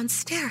from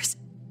downstairs,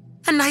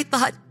 and I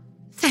thought,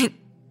 thank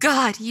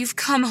God you've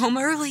come home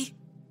early.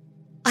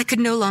 I could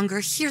no longer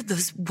hear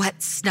those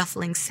wet,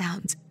 snuffling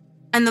sounds,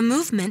 and the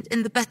movement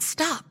in the bed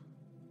stopped.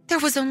 There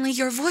was only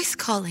your voice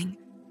calling.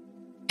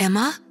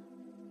 Emma?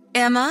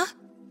 Emma?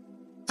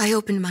 I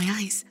opened my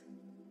eyes.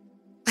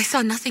 I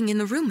saw nothing in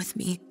the room with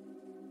me,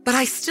 but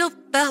I still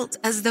felt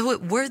as though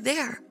it were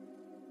there.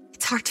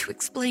 It's hard to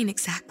explain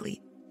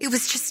exactly. It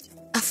was just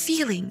a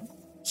feeling,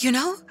 you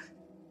know?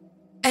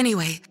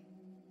 Anyway,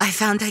 I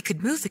found I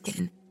could move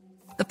again.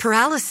 The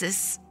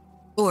paralysis,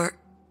 or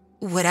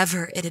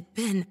whatever it had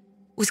been,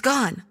 was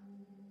gone.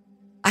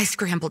 I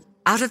scrambled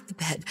out of the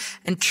bed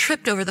and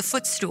tripped over the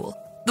footstool,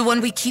 the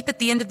one we keep at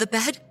the end of the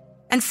bed,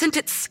 and sent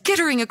it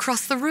skittering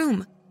across the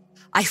room.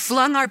 I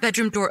flung our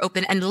bedroom door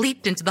open and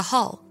leaped into the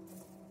hall.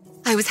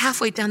 I was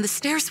halfway down the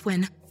stairs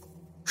when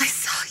I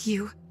saw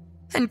you,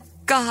 and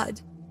God,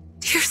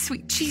 dear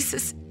sweet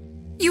Jesus,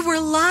 you were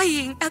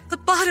lying at the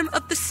bottom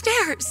of the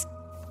stairs.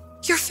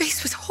 Your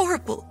face was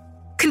horrible,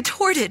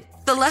 contorted,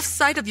 the left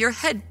side of your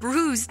head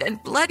bruised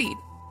and bloodied,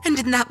 and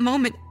in that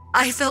moment,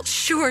 I felt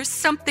sure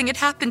something had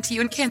happened to you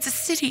in Kansas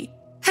City,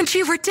 and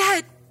you were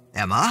dead.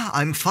 Emma,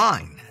 I'm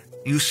fine.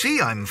 You see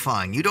I'm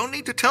fine. You don't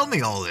need to tell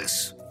me all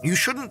this. You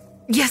shouldn't...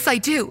 Yes, I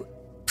do.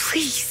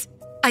 Please,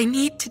 I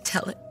need to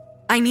tell it.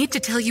 I need to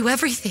tell you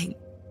everything.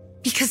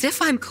 Because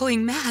if I'm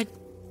going mad,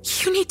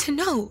 you need to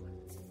know.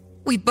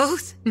 We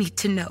both need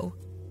to know.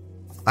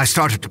 I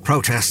started to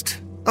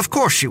protest. Of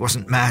course she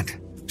wasn't mad.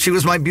 She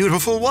was my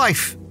beautiful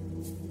wife.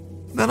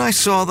 Then I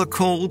saw the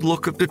cold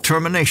look of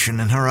determination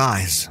in her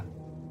eyes,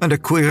 and a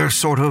queer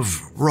sort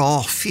of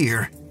raw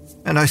fear,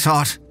 and I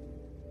thought,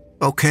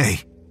 okay,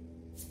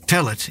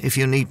 tell it if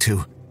you need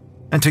to,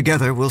 and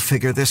together we'll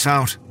figure this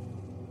out.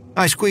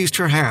 I squeezed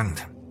her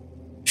hand.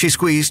 She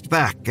squeezed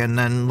back and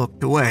then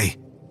looked away,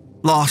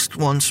 lost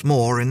once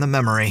more in the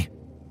memory.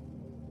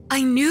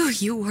 I knew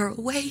you were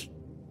away,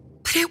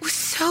 but it was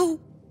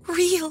so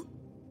real.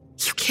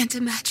 You can't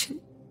imagine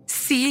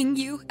seeing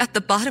you at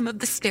the bottom of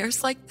the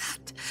stairs like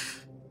that.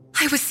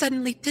 I was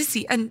suddenly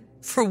dizzy, and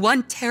for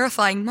one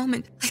terrifying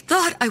moment, I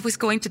thought I was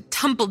going to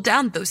tumble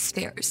down those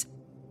stairs.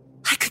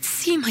 I could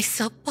see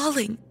myself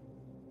falling,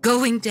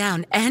 going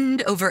down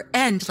end over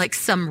end like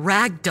some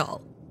rag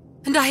doll.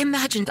 And I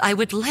imagined I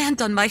would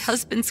land on my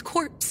husband's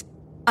corpse,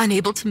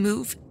 unable to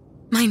move,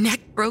 my neck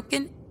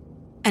broken,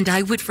 and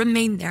I would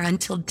remain there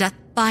until death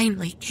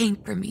finally came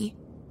for me.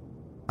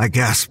 I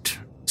gasped,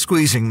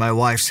 squeezing my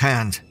wife's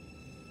hand.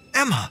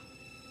 Emma,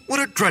 what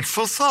a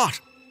dreadful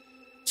thought.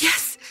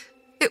 Yes,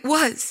 it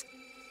was.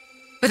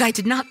 But I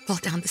did not fall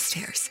down the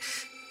stairs.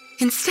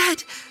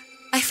 Instead,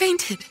 I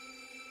fainted.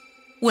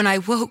 When I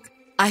woke,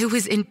 I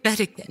was in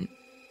bed again.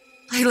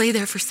 I lay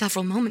there for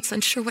several moments,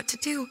 unsure what to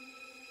do.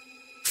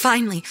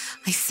 Finally,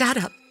 I sat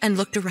up and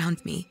looked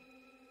around me.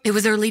 It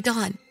was early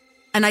dawn,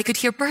 and I could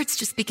hear birds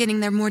just beginning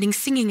their morning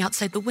singing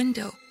outside the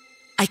window.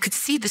 I could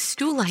see the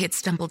stool I had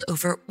stumbled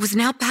over was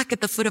now back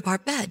at the foot of our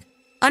bed,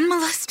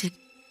 unmolested.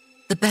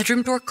 The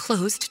bedroom door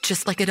closed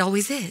just like it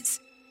always is.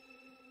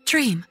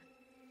 Dream.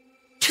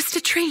 Just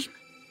a dream.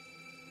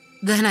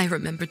 Then I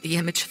remembered the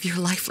image of your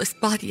lifeless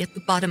body at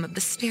the bottom of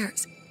the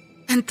stairs,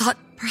 and thought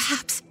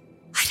perhaps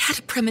I'd had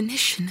a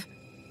premonition.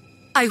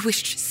 I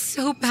wished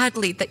so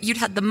badly that you'd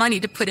had the money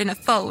to put in a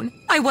phone.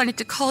 I wanted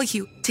to call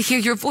you, to hear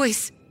your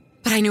voice,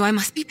 but I knew I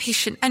must be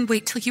patient and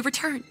wait till you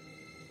returned.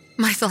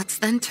 My thoughts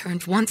then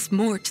turned once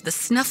more to the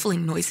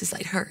snuffling noises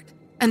I'd heard,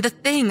 and the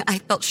thing I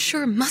felt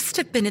sure must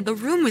have been in the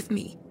room with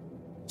me.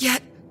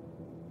 Yet,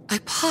 I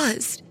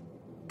paused,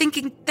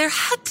 thinking there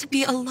had to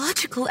be a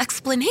logical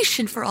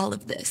explanation for all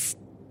of this.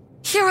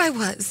 Here I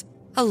was,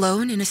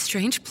 alone in a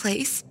strange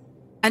place,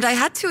 and I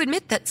had to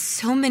admit that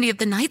so many of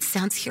the night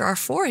sounds here are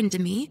foreign to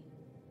me.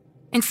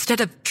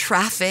 Instead of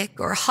traffic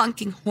or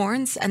honking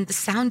horns and the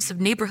sounds of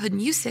neighborhood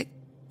music,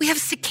 we have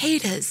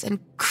cicadas and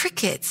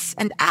crickets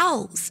and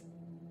owls.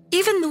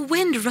 Even the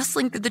wind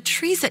rustling through the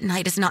trees at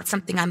night is not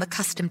something I'm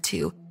accustomed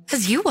to,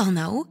 as you well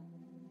know.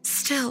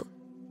 Still,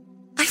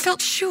 I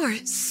felt sure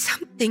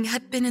something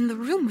had been in the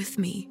room with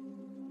me.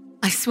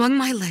 I swung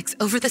my legs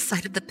over the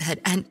side of the bed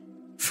and,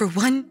 for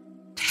one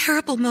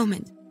terrible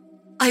moment,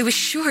 I was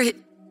sure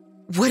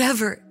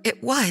whatever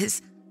it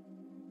was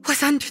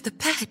under the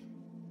bed,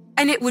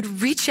 and it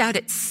would reach out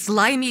its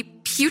slimy,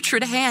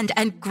 putrid hand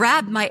and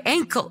grab my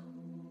ankle.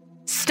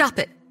 Stop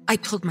it, I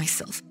told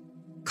myself.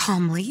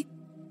 Calmly,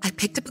 I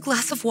picked up a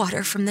glass of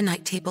water from the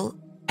night table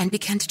and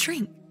began to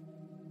drink.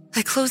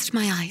 I closed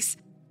my eyes,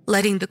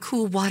 letting the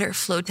cool water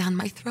flow down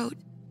my throat,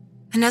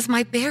 and as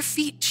my bare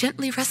feet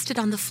gently rested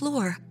on the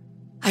floor,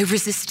 I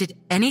resisted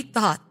any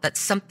thought that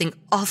something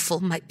awful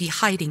might be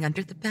hiding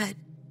under the bed.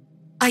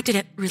 I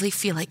didn't really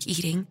feel like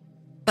eating,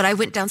 but I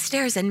went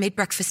downstairs and made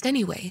breakfast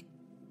anyway.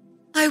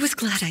 I was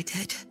glad I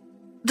did.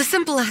 The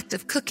simple act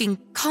of cooking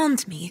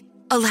calmed me,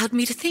 allowed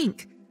me to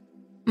think.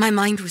 My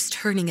mind was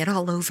turning it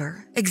all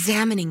over,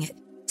 examining it,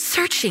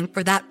 searching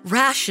for that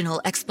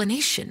rational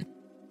explanation.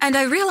 And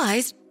I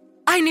realized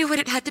I knew what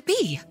it had to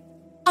be.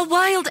 A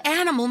wild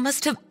animal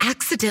must have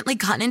accidentally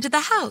gotten into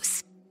the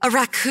house. A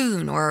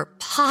raccoon or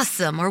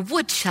possum or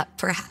woodchuck,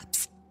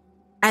 perhaps.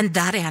 And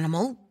that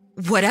animal,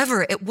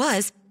 whatever it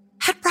was,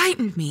 had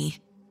frightened me.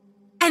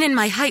 And in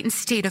my heightened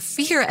state of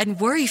fear and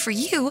worry for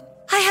you,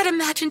 I had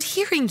imagined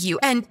hearing you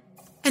and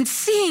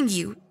seeing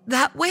you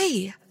that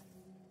way.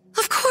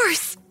 Of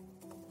course.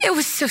 It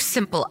was so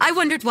simple. I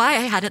wondered why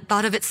I hadn't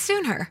thought of it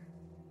sooner.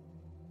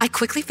 I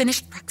quickly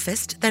finished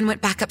breakfast, then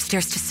went back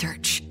upstairs to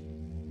search.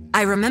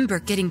 I remember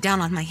getting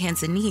down on my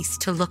hands and knees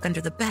to look under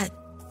the bed,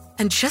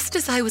 and just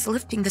as I was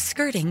lifting the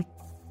skirting,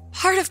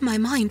 part of my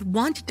mind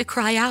wanted to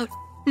cry out,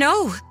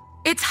 "No,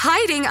 it's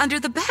hiding under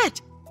the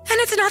bed. And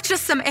it's not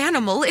just some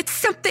animal, it's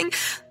something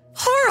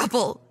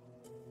horrible."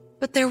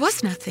 But there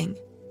was nothing.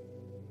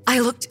 I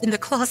looked in the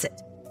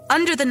closet,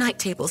 under the night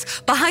tables,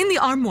 behind the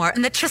armoire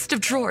and the chest of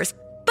drawers,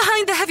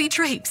 behind the heavy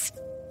drapes.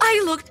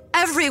 I looked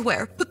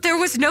everywhere, but there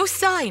was no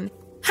sign.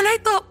 And I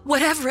thought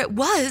whatever it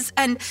was,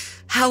 and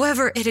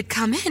however it had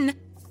come in,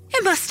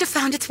 it must have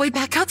found its way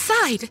back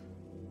outside.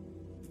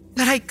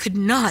 But I could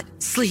not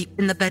sleep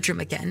in the bedroom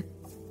again.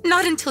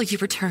 Not until you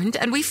returned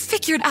and we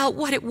figured out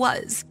what it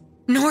was.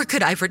 Nor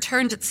could I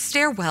return to the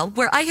stairwell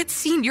where I had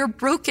seen your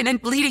broken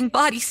and bleeding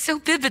body so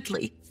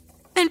vividly.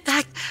 In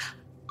fact,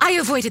 I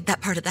avoided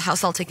that part of the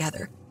house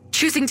altogether,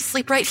 choosing to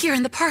sleep right here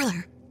in the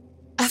parlor.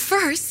 At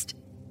first,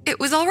 it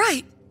was all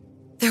right.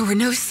 There were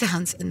no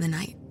sounds in the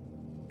night.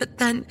 But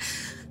then,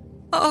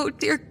 oh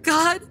dear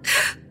God,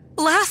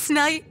 last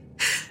night...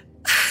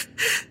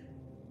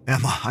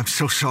 Emma, I'm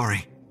so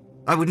sorry.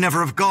 I would never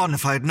have gone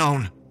if I had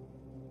known.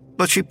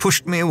 But she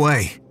pushed me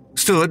away,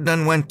 stood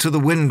and went to the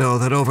window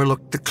that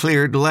overlooked the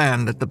cleared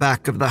land at the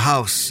back of the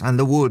house and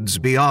the woods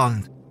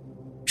beyond.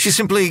 She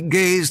simply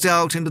gazed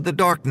out into the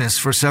darkness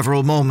for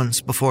several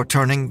moments before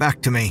turning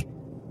back to me.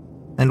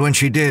 And when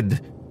she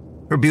did,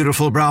 her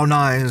beautiful brown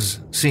eyes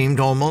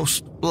seemed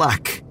almost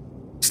black,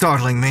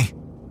 startling me.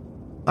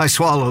 I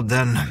swallowed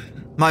then,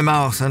 my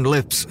mouth and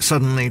lips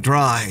suddenly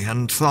dry,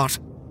 and thought,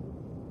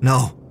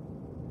 "No,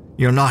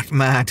 you're not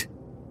mad.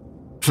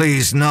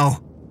 Please,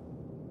 no."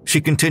 She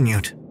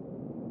continued.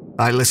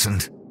 I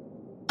listened.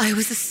 I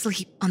was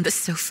asleep on the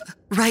sofa,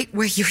 right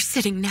where you're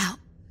sitting now.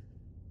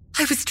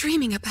 I was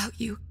dreaming about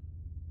you,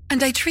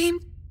 and I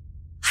dreamed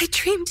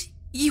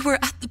you were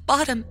at the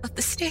bottom of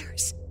the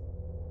stairs.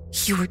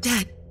 You were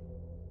dead,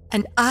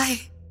 and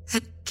I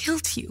had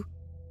killed you.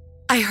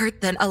 I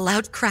heard then a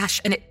loud crash,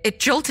 and it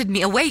jolted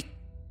me awake.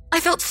 I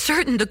felt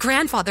certain the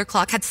grandfather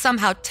clock had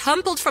somehow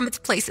tumbled from its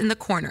place in the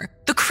corner.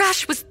 The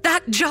crash was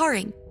that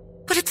jarring,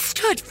 but it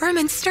stood firm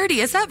and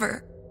sturdy as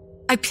ever.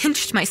 I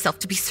pinched myself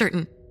to be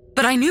certain,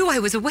 but I knew I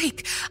was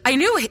awake. I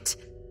knew it.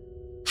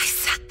 I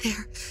sat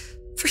there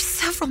for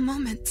several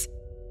moments,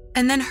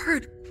 and then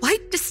heard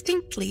quite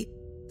distinctly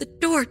the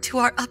door to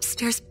our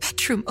upstairs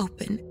bedroom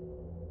open.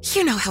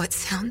 You know how it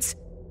sounds,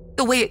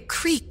 the way it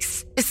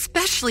creaks,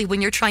 especially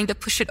when you're trying to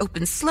push it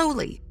open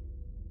slowly.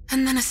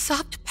 And then a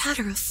soft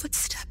patter of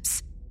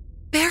footsteps,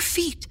 bare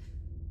feet,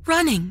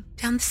 running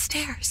down the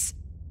stairs.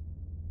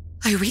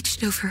 I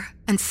reached over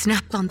and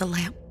snapped on the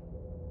lamp.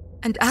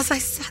 And as I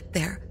sat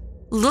there,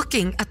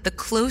 looking at the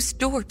closed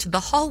door to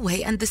the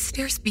hallway and the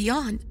stairs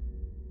beyond,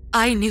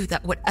 I knew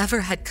that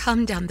whatever had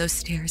come down those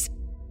stairs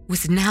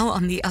was now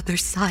on the other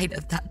side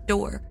of that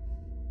door.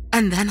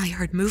 And then I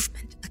heard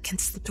movement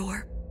against the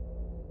door.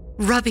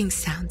 Rubbing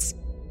sounds,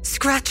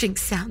 scratching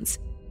sounds,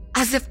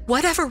 as if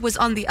whatever was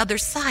on the other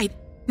side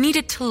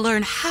needed to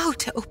learn how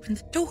to open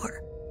the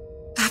door.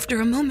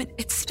 After a moment,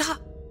 it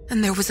stopped,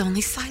 and there was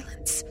only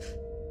silence.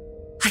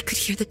 I could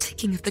hear the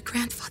ticking of the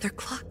grandfather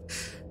clock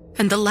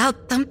and the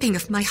loud thumping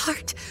of my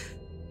heart.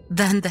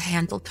 Then the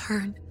handle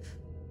turned,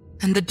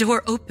 and the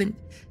door opened,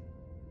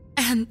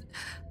 and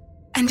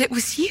it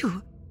was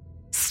you,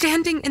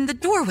 standing in the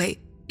doorway.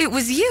 It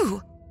was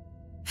you.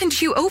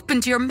 and you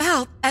opened your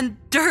mouth, and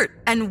dirt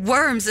and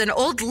worms and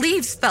old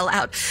leaves fell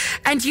out,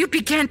 and you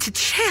began to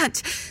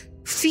chant,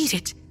 "Feed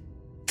it,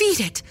 feed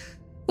it.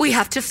 We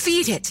have to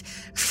feed it,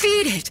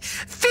 feed it,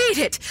 feed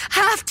it,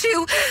 have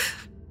to."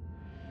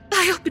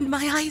 I opened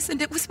my eyes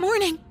and it was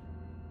morning,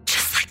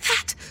 just like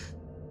that,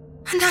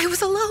 and I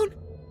was alone.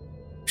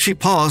 She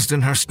paused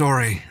in her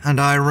story, and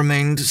I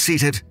remained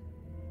seated,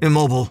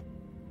 immobile,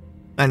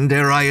 and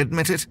dare I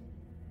admit it,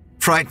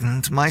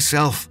 frightened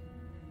myself.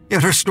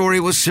 Yet her story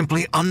was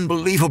simply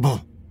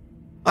unbelievable.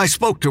 I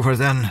spoke to her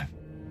then,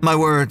 my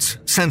words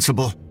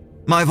sensible,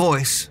 my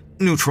voice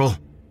neutral.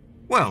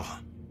 Well,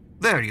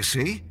 there you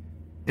see.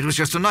 It was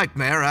just a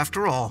nightmare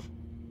after all.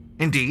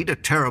 Indeed, a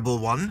terrible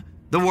one,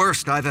 the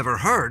worst I've ever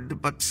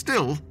heard, but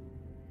still.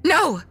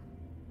 No,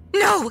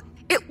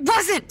 it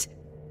wasn't.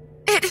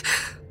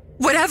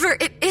 Whatever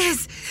it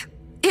is,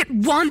 it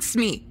wants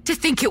me to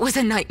think it was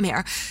a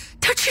nightmare.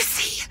 Don't you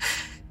see?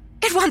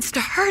 It wants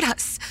to hurt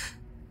us.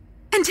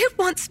 And it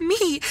wants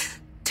me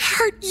to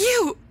hurt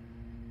you.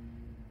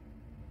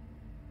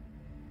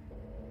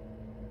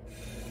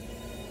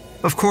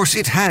 Of course,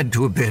 it had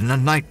to have been a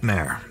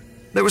nightmare.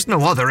 There was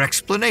no other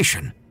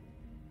explanation.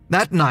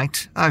 That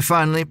night, I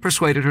finally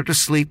persuaded her to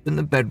sleep in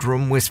the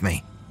bedroom with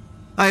me.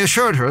 I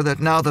assured her that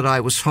now that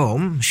I was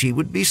home, she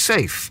would be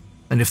safe,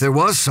 and if there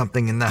was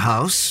something in the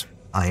house,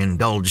 I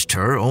indulged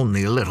her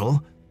only a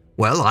little,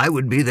 well, I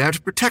would be there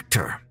to protect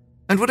her.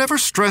 And whatever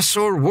stress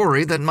or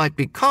worry that might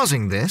be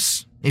causing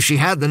this, if she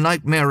had the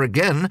nightmare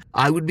again,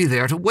 I would be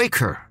there to wake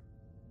her.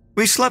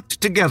 We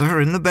slept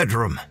together in the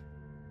bedroom.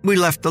 We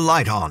left the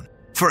light on,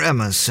 for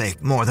Emma's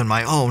sake more than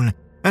my own,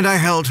 and I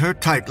held her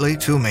tightly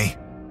to me.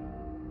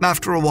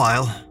 After a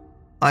while,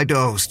 I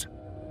dozed.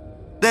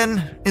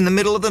 Then, in the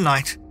middle of the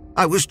night,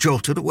 I was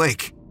jolted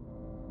awake.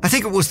 I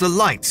think it was the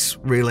lights,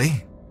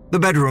 really, the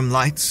bedroom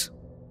lights.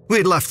 We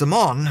had left them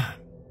on,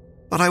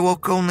 but I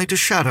woke only to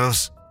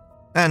shadows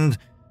and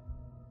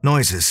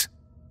noises,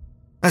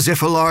 as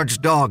if a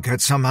large dog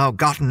had somehow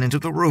gotten into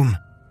the room.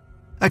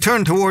 I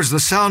turned towards the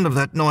sound of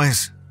that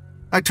noise.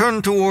 I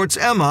turned towards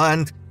Emma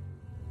and,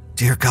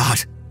 dear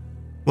God,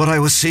 what I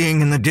was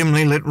seeing in the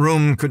dimly lit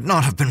room could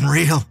not have been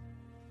real.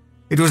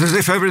 It was as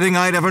if everything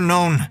I'd ever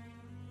known,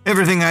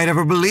 everything I'd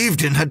ever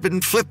believed in had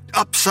been flipped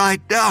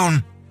upside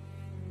down.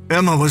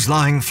 Emma was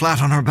lying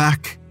flat on her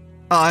back,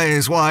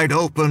 eyes wide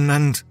open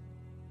and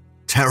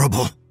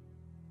terrible.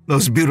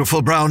 Those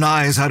beautiful brown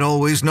eyes I'd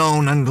always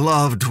known and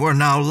loved were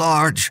now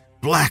large,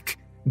 black,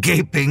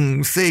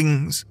 gaping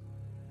things,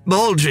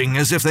 bulging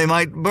as if they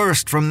might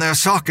burst from their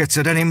sockets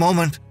at any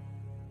moment.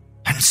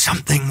 And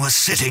something was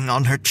sitting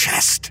on her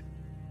chest.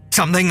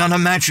 Something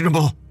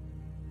unimaginable.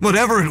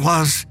 Whatever it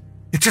was,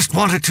 it just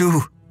wanted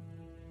to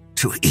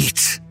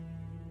eat.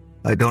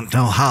 I don't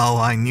know how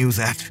I knew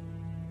that,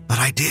 but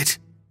I did.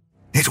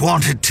 It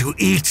wanted to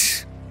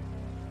eat.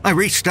 I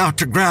reached out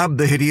to grab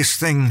the hideous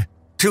thing,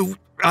 to,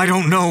 I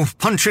don't know,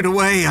 punch it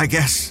away, I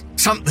guess.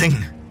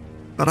 Something.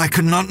 But I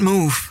could not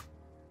move.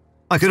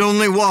 I could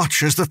only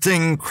watch as the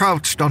thing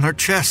crouched on her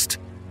chest.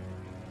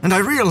 And I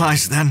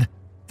realized then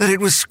that it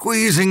was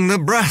squeezing the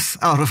breath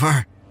out of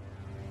her.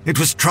 It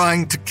was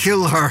trying to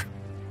kill her.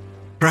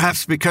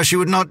 Perhaps because she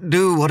would not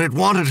do what it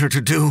wanted her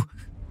to do.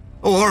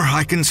 Or,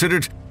 I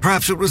considered,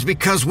 perhaps it was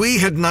because we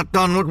had not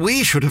done what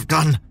we should have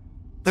done.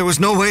 There was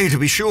no way to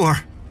be sure.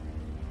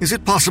 Is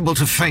it possible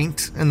to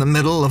faint in the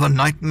middle of a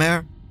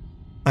nightmare?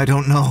 I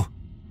don't know.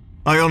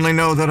 I only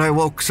know that I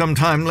woke some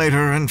time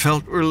later and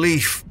felt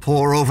relief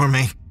pour over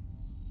me.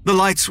 The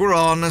lights were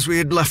on as we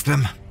had left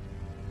them.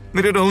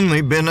 It had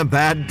only been a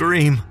bad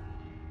dream.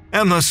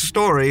 Emma's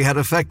story had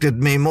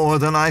affected me more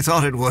than I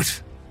thought it would.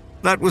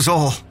 That was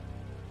all.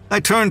 I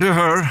turned to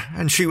her,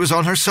 and she was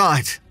on her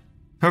side,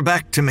 her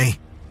back to me.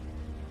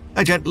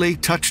 I gently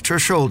touched her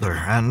shoulder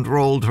and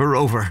rolled her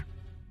over.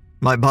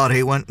 My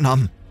body went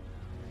numb.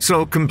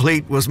 So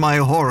complete was my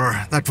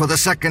horror that for the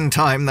second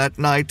time that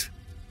night,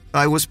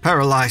 I was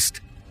paralyzed.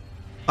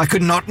 I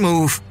could not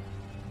move.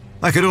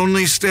 I could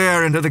only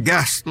stare into the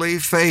ghastly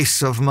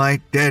face of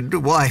my dead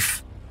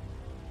wife.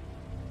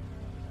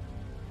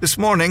 This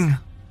morning,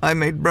 I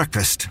made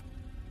breakfast.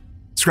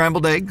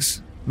 Scrambled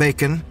eggs,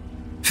 bacon,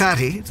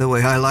 fatty the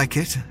way I like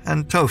it,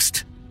 and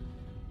toast.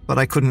 But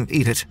I couldn't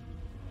eat it.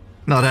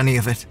 Not any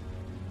of it.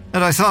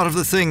 And I thought of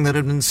the thing that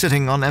had been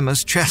sitting on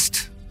Emma's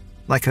chest,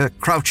 like a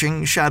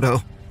crouching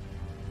shadow.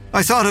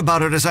 I thought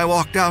about it as I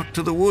walked out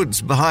to the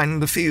woods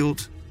behind the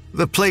field,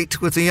 the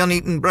plate with the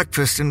uneaten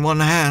breakfast in one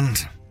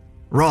hand,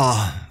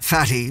 raw,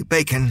 fatty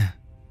bacon,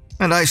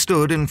 and I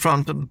stood in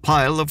front of the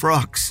pile of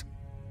rocks.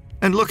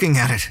 And looking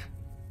at it,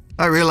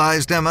 I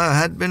realized Emma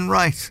had been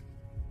right.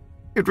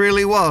 It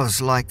really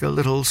was like a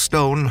little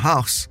stone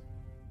house.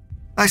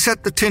 I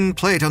set the tin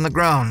plate on the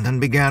ground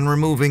and began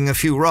removing a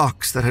few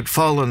rocks that had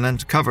fallen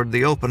and covered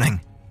the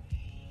opening.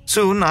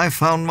 Soon I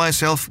found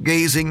myself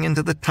gazing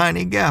into the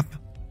tiny gap.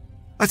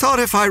 I thought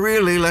if I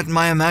really let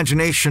my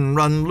imagination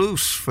run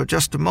loose for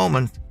just a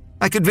moment,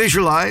 I could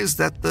visualize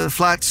that the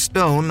flat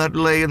stone that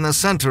lay in the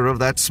center of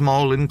that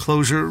small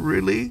enclosure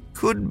really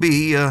could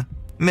be a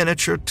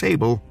miniature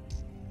table.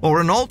 or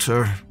an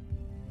altar,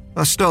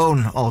 a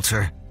stone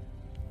altar,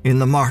 in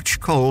the March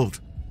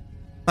cold.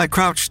 I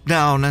crouched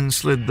down and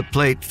slid the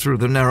plate through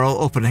the narrow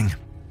opening.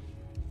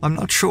 I'm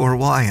not sure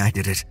why I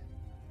did it,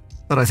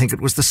 but I think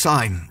it was the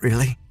sign,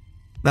 really.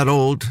 That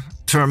old,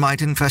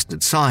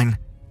 termite-infested sign,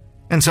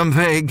 and some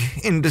vague,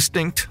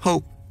 indistinct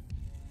hope.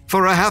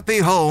 For a happy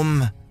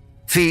home,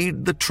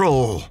 feed the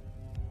troll.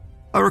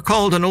 I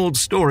recalled an old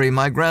story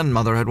my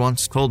grandmother had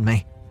once told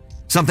me,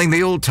 something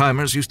the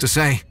old-timers used to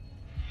say.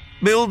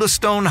 Build a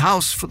stone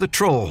house for the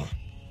troll.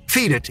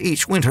 Feed it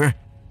each winter,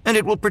 and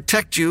it will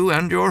protect you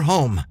and your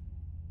home.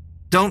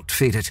 Don't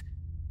feed it,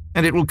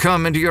 and it will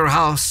come into your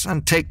house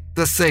and take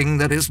the thing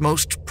that is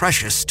most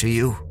precious to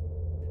you.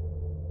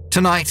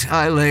 Tonight,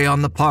 I lay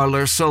on the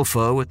parlor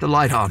sofa with the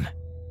light on.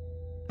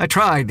 I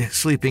tried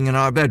sleeping in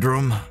our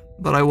bedroom,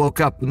 but I woke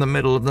up in the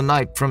middle of the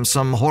night from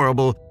some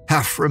horrible,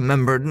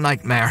 half-remembered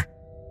nightmare,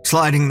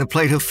 sliding the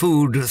plate of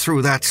food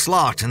through that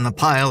slot in the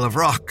pile of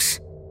rocks.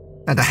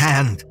 And a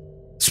hand,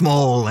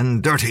 small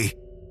and dirty,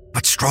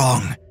 but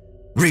strong,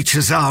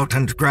 reaches out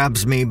and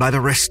grabs me by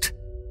the wrist.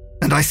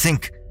 And I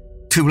think,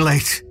 too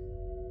late.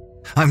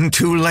 I'm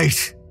too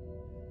late.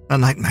 A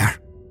nightmare.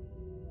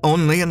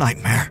 Only a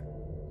nightmare.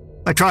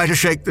 I try to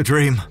shake the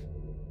dream,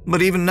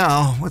 but even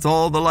now, with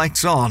all the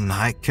lights on,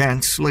 I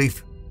can't sleep.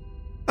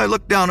 I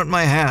look down at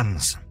my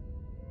hands.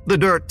 The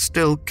dirt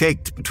still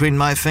caked between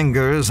my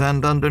fingers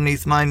and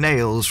underneath my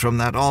nails from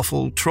that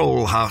awful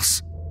troll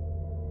house.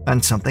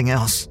 And something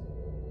else.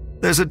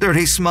 There's a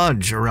dirty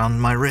smudge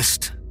around my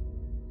wrist.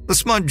 The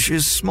smudge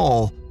is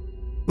small,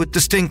 with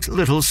distinct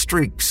little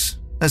streaks,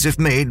 as if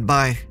made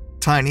by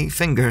tiny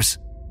fingers.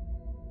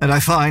 And I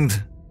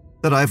find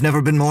that I've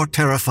never been more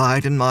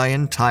terrified in my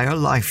entire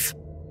life.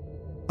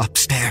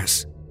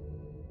 Upstairs,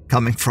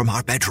 coming from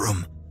our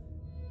bedroom,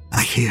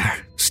 I hear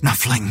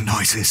snuffling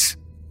noises.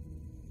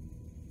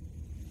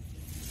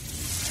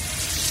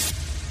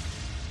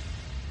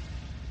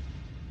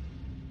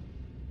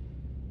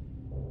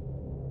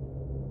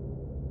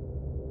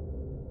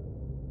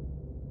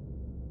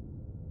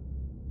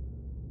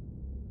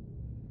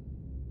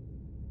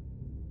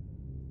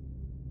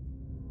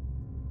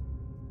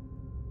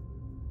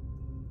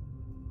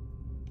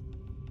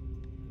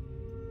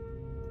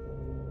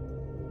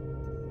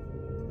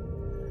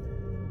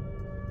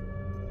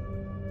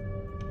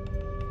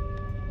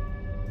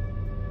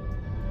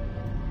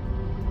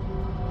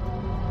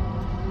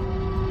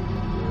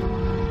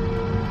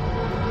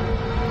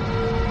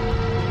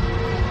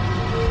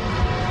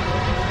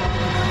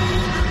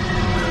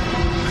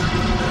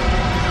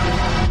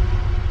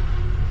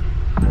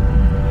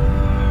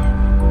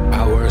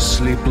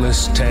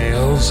 Sleepless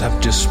tales have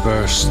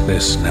dispersed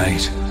this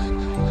night,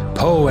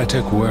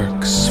 poetic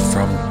works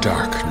from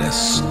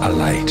darkness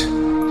alight.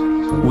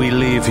 We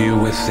leave you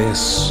with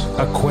this,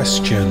 a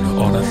question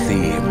on a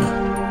theme.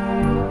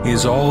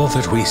 Is all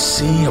that we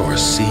see or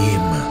seem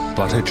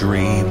but a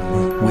dream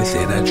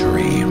within a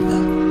dream?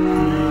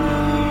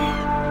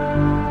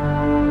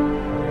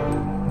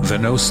 The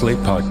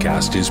NoSleep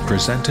podcast is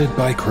presented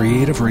by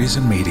Creative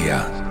Reason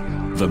Media.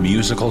 The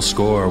musical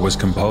score was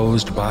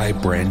composed by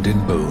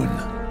Brandon Boone.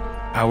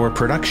 Our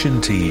production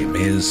team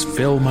is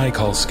Phil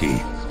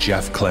Michalski,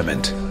 Jeff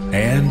Clement,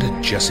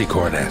 and Jesse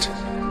Cornett.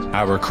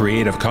 Our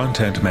creative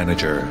content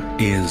manager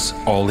is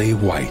Ollie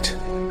White.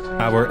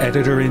 Our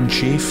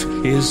editor-in-chief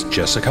is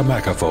Jessica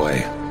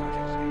McAvoy.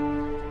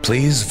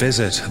 Please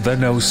visit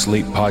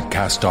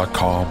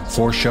thenosleeppodcast.com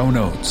for show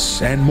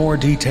notes and more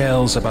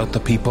details about the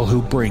people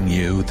who bring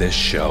you this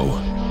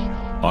show.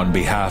 On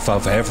behalf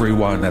of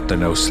everyone at the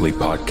No Sleep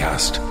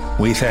Podcast,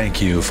 we thank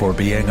you for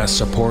being a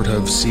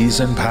supportive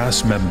Season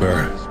Pass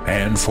member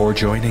and for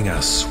joining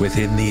us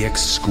within the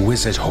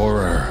exquisite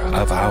horror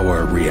of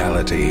our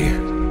reality.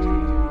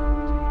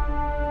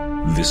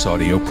 This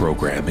audio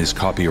program is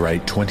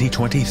copyright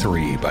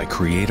 2023 by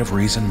Creative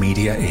Reason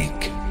Media,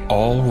 Inc.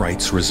 All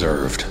rights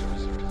reserved.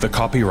 The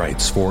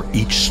copyrights for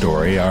each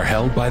story are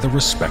held by the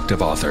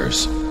respective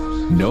authors.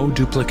 No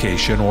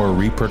duplication or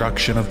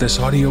reproduction of this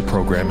audio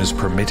program is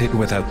permitted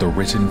without the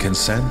written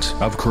consent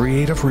of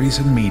Creative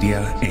Reason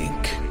Media,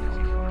 Inc.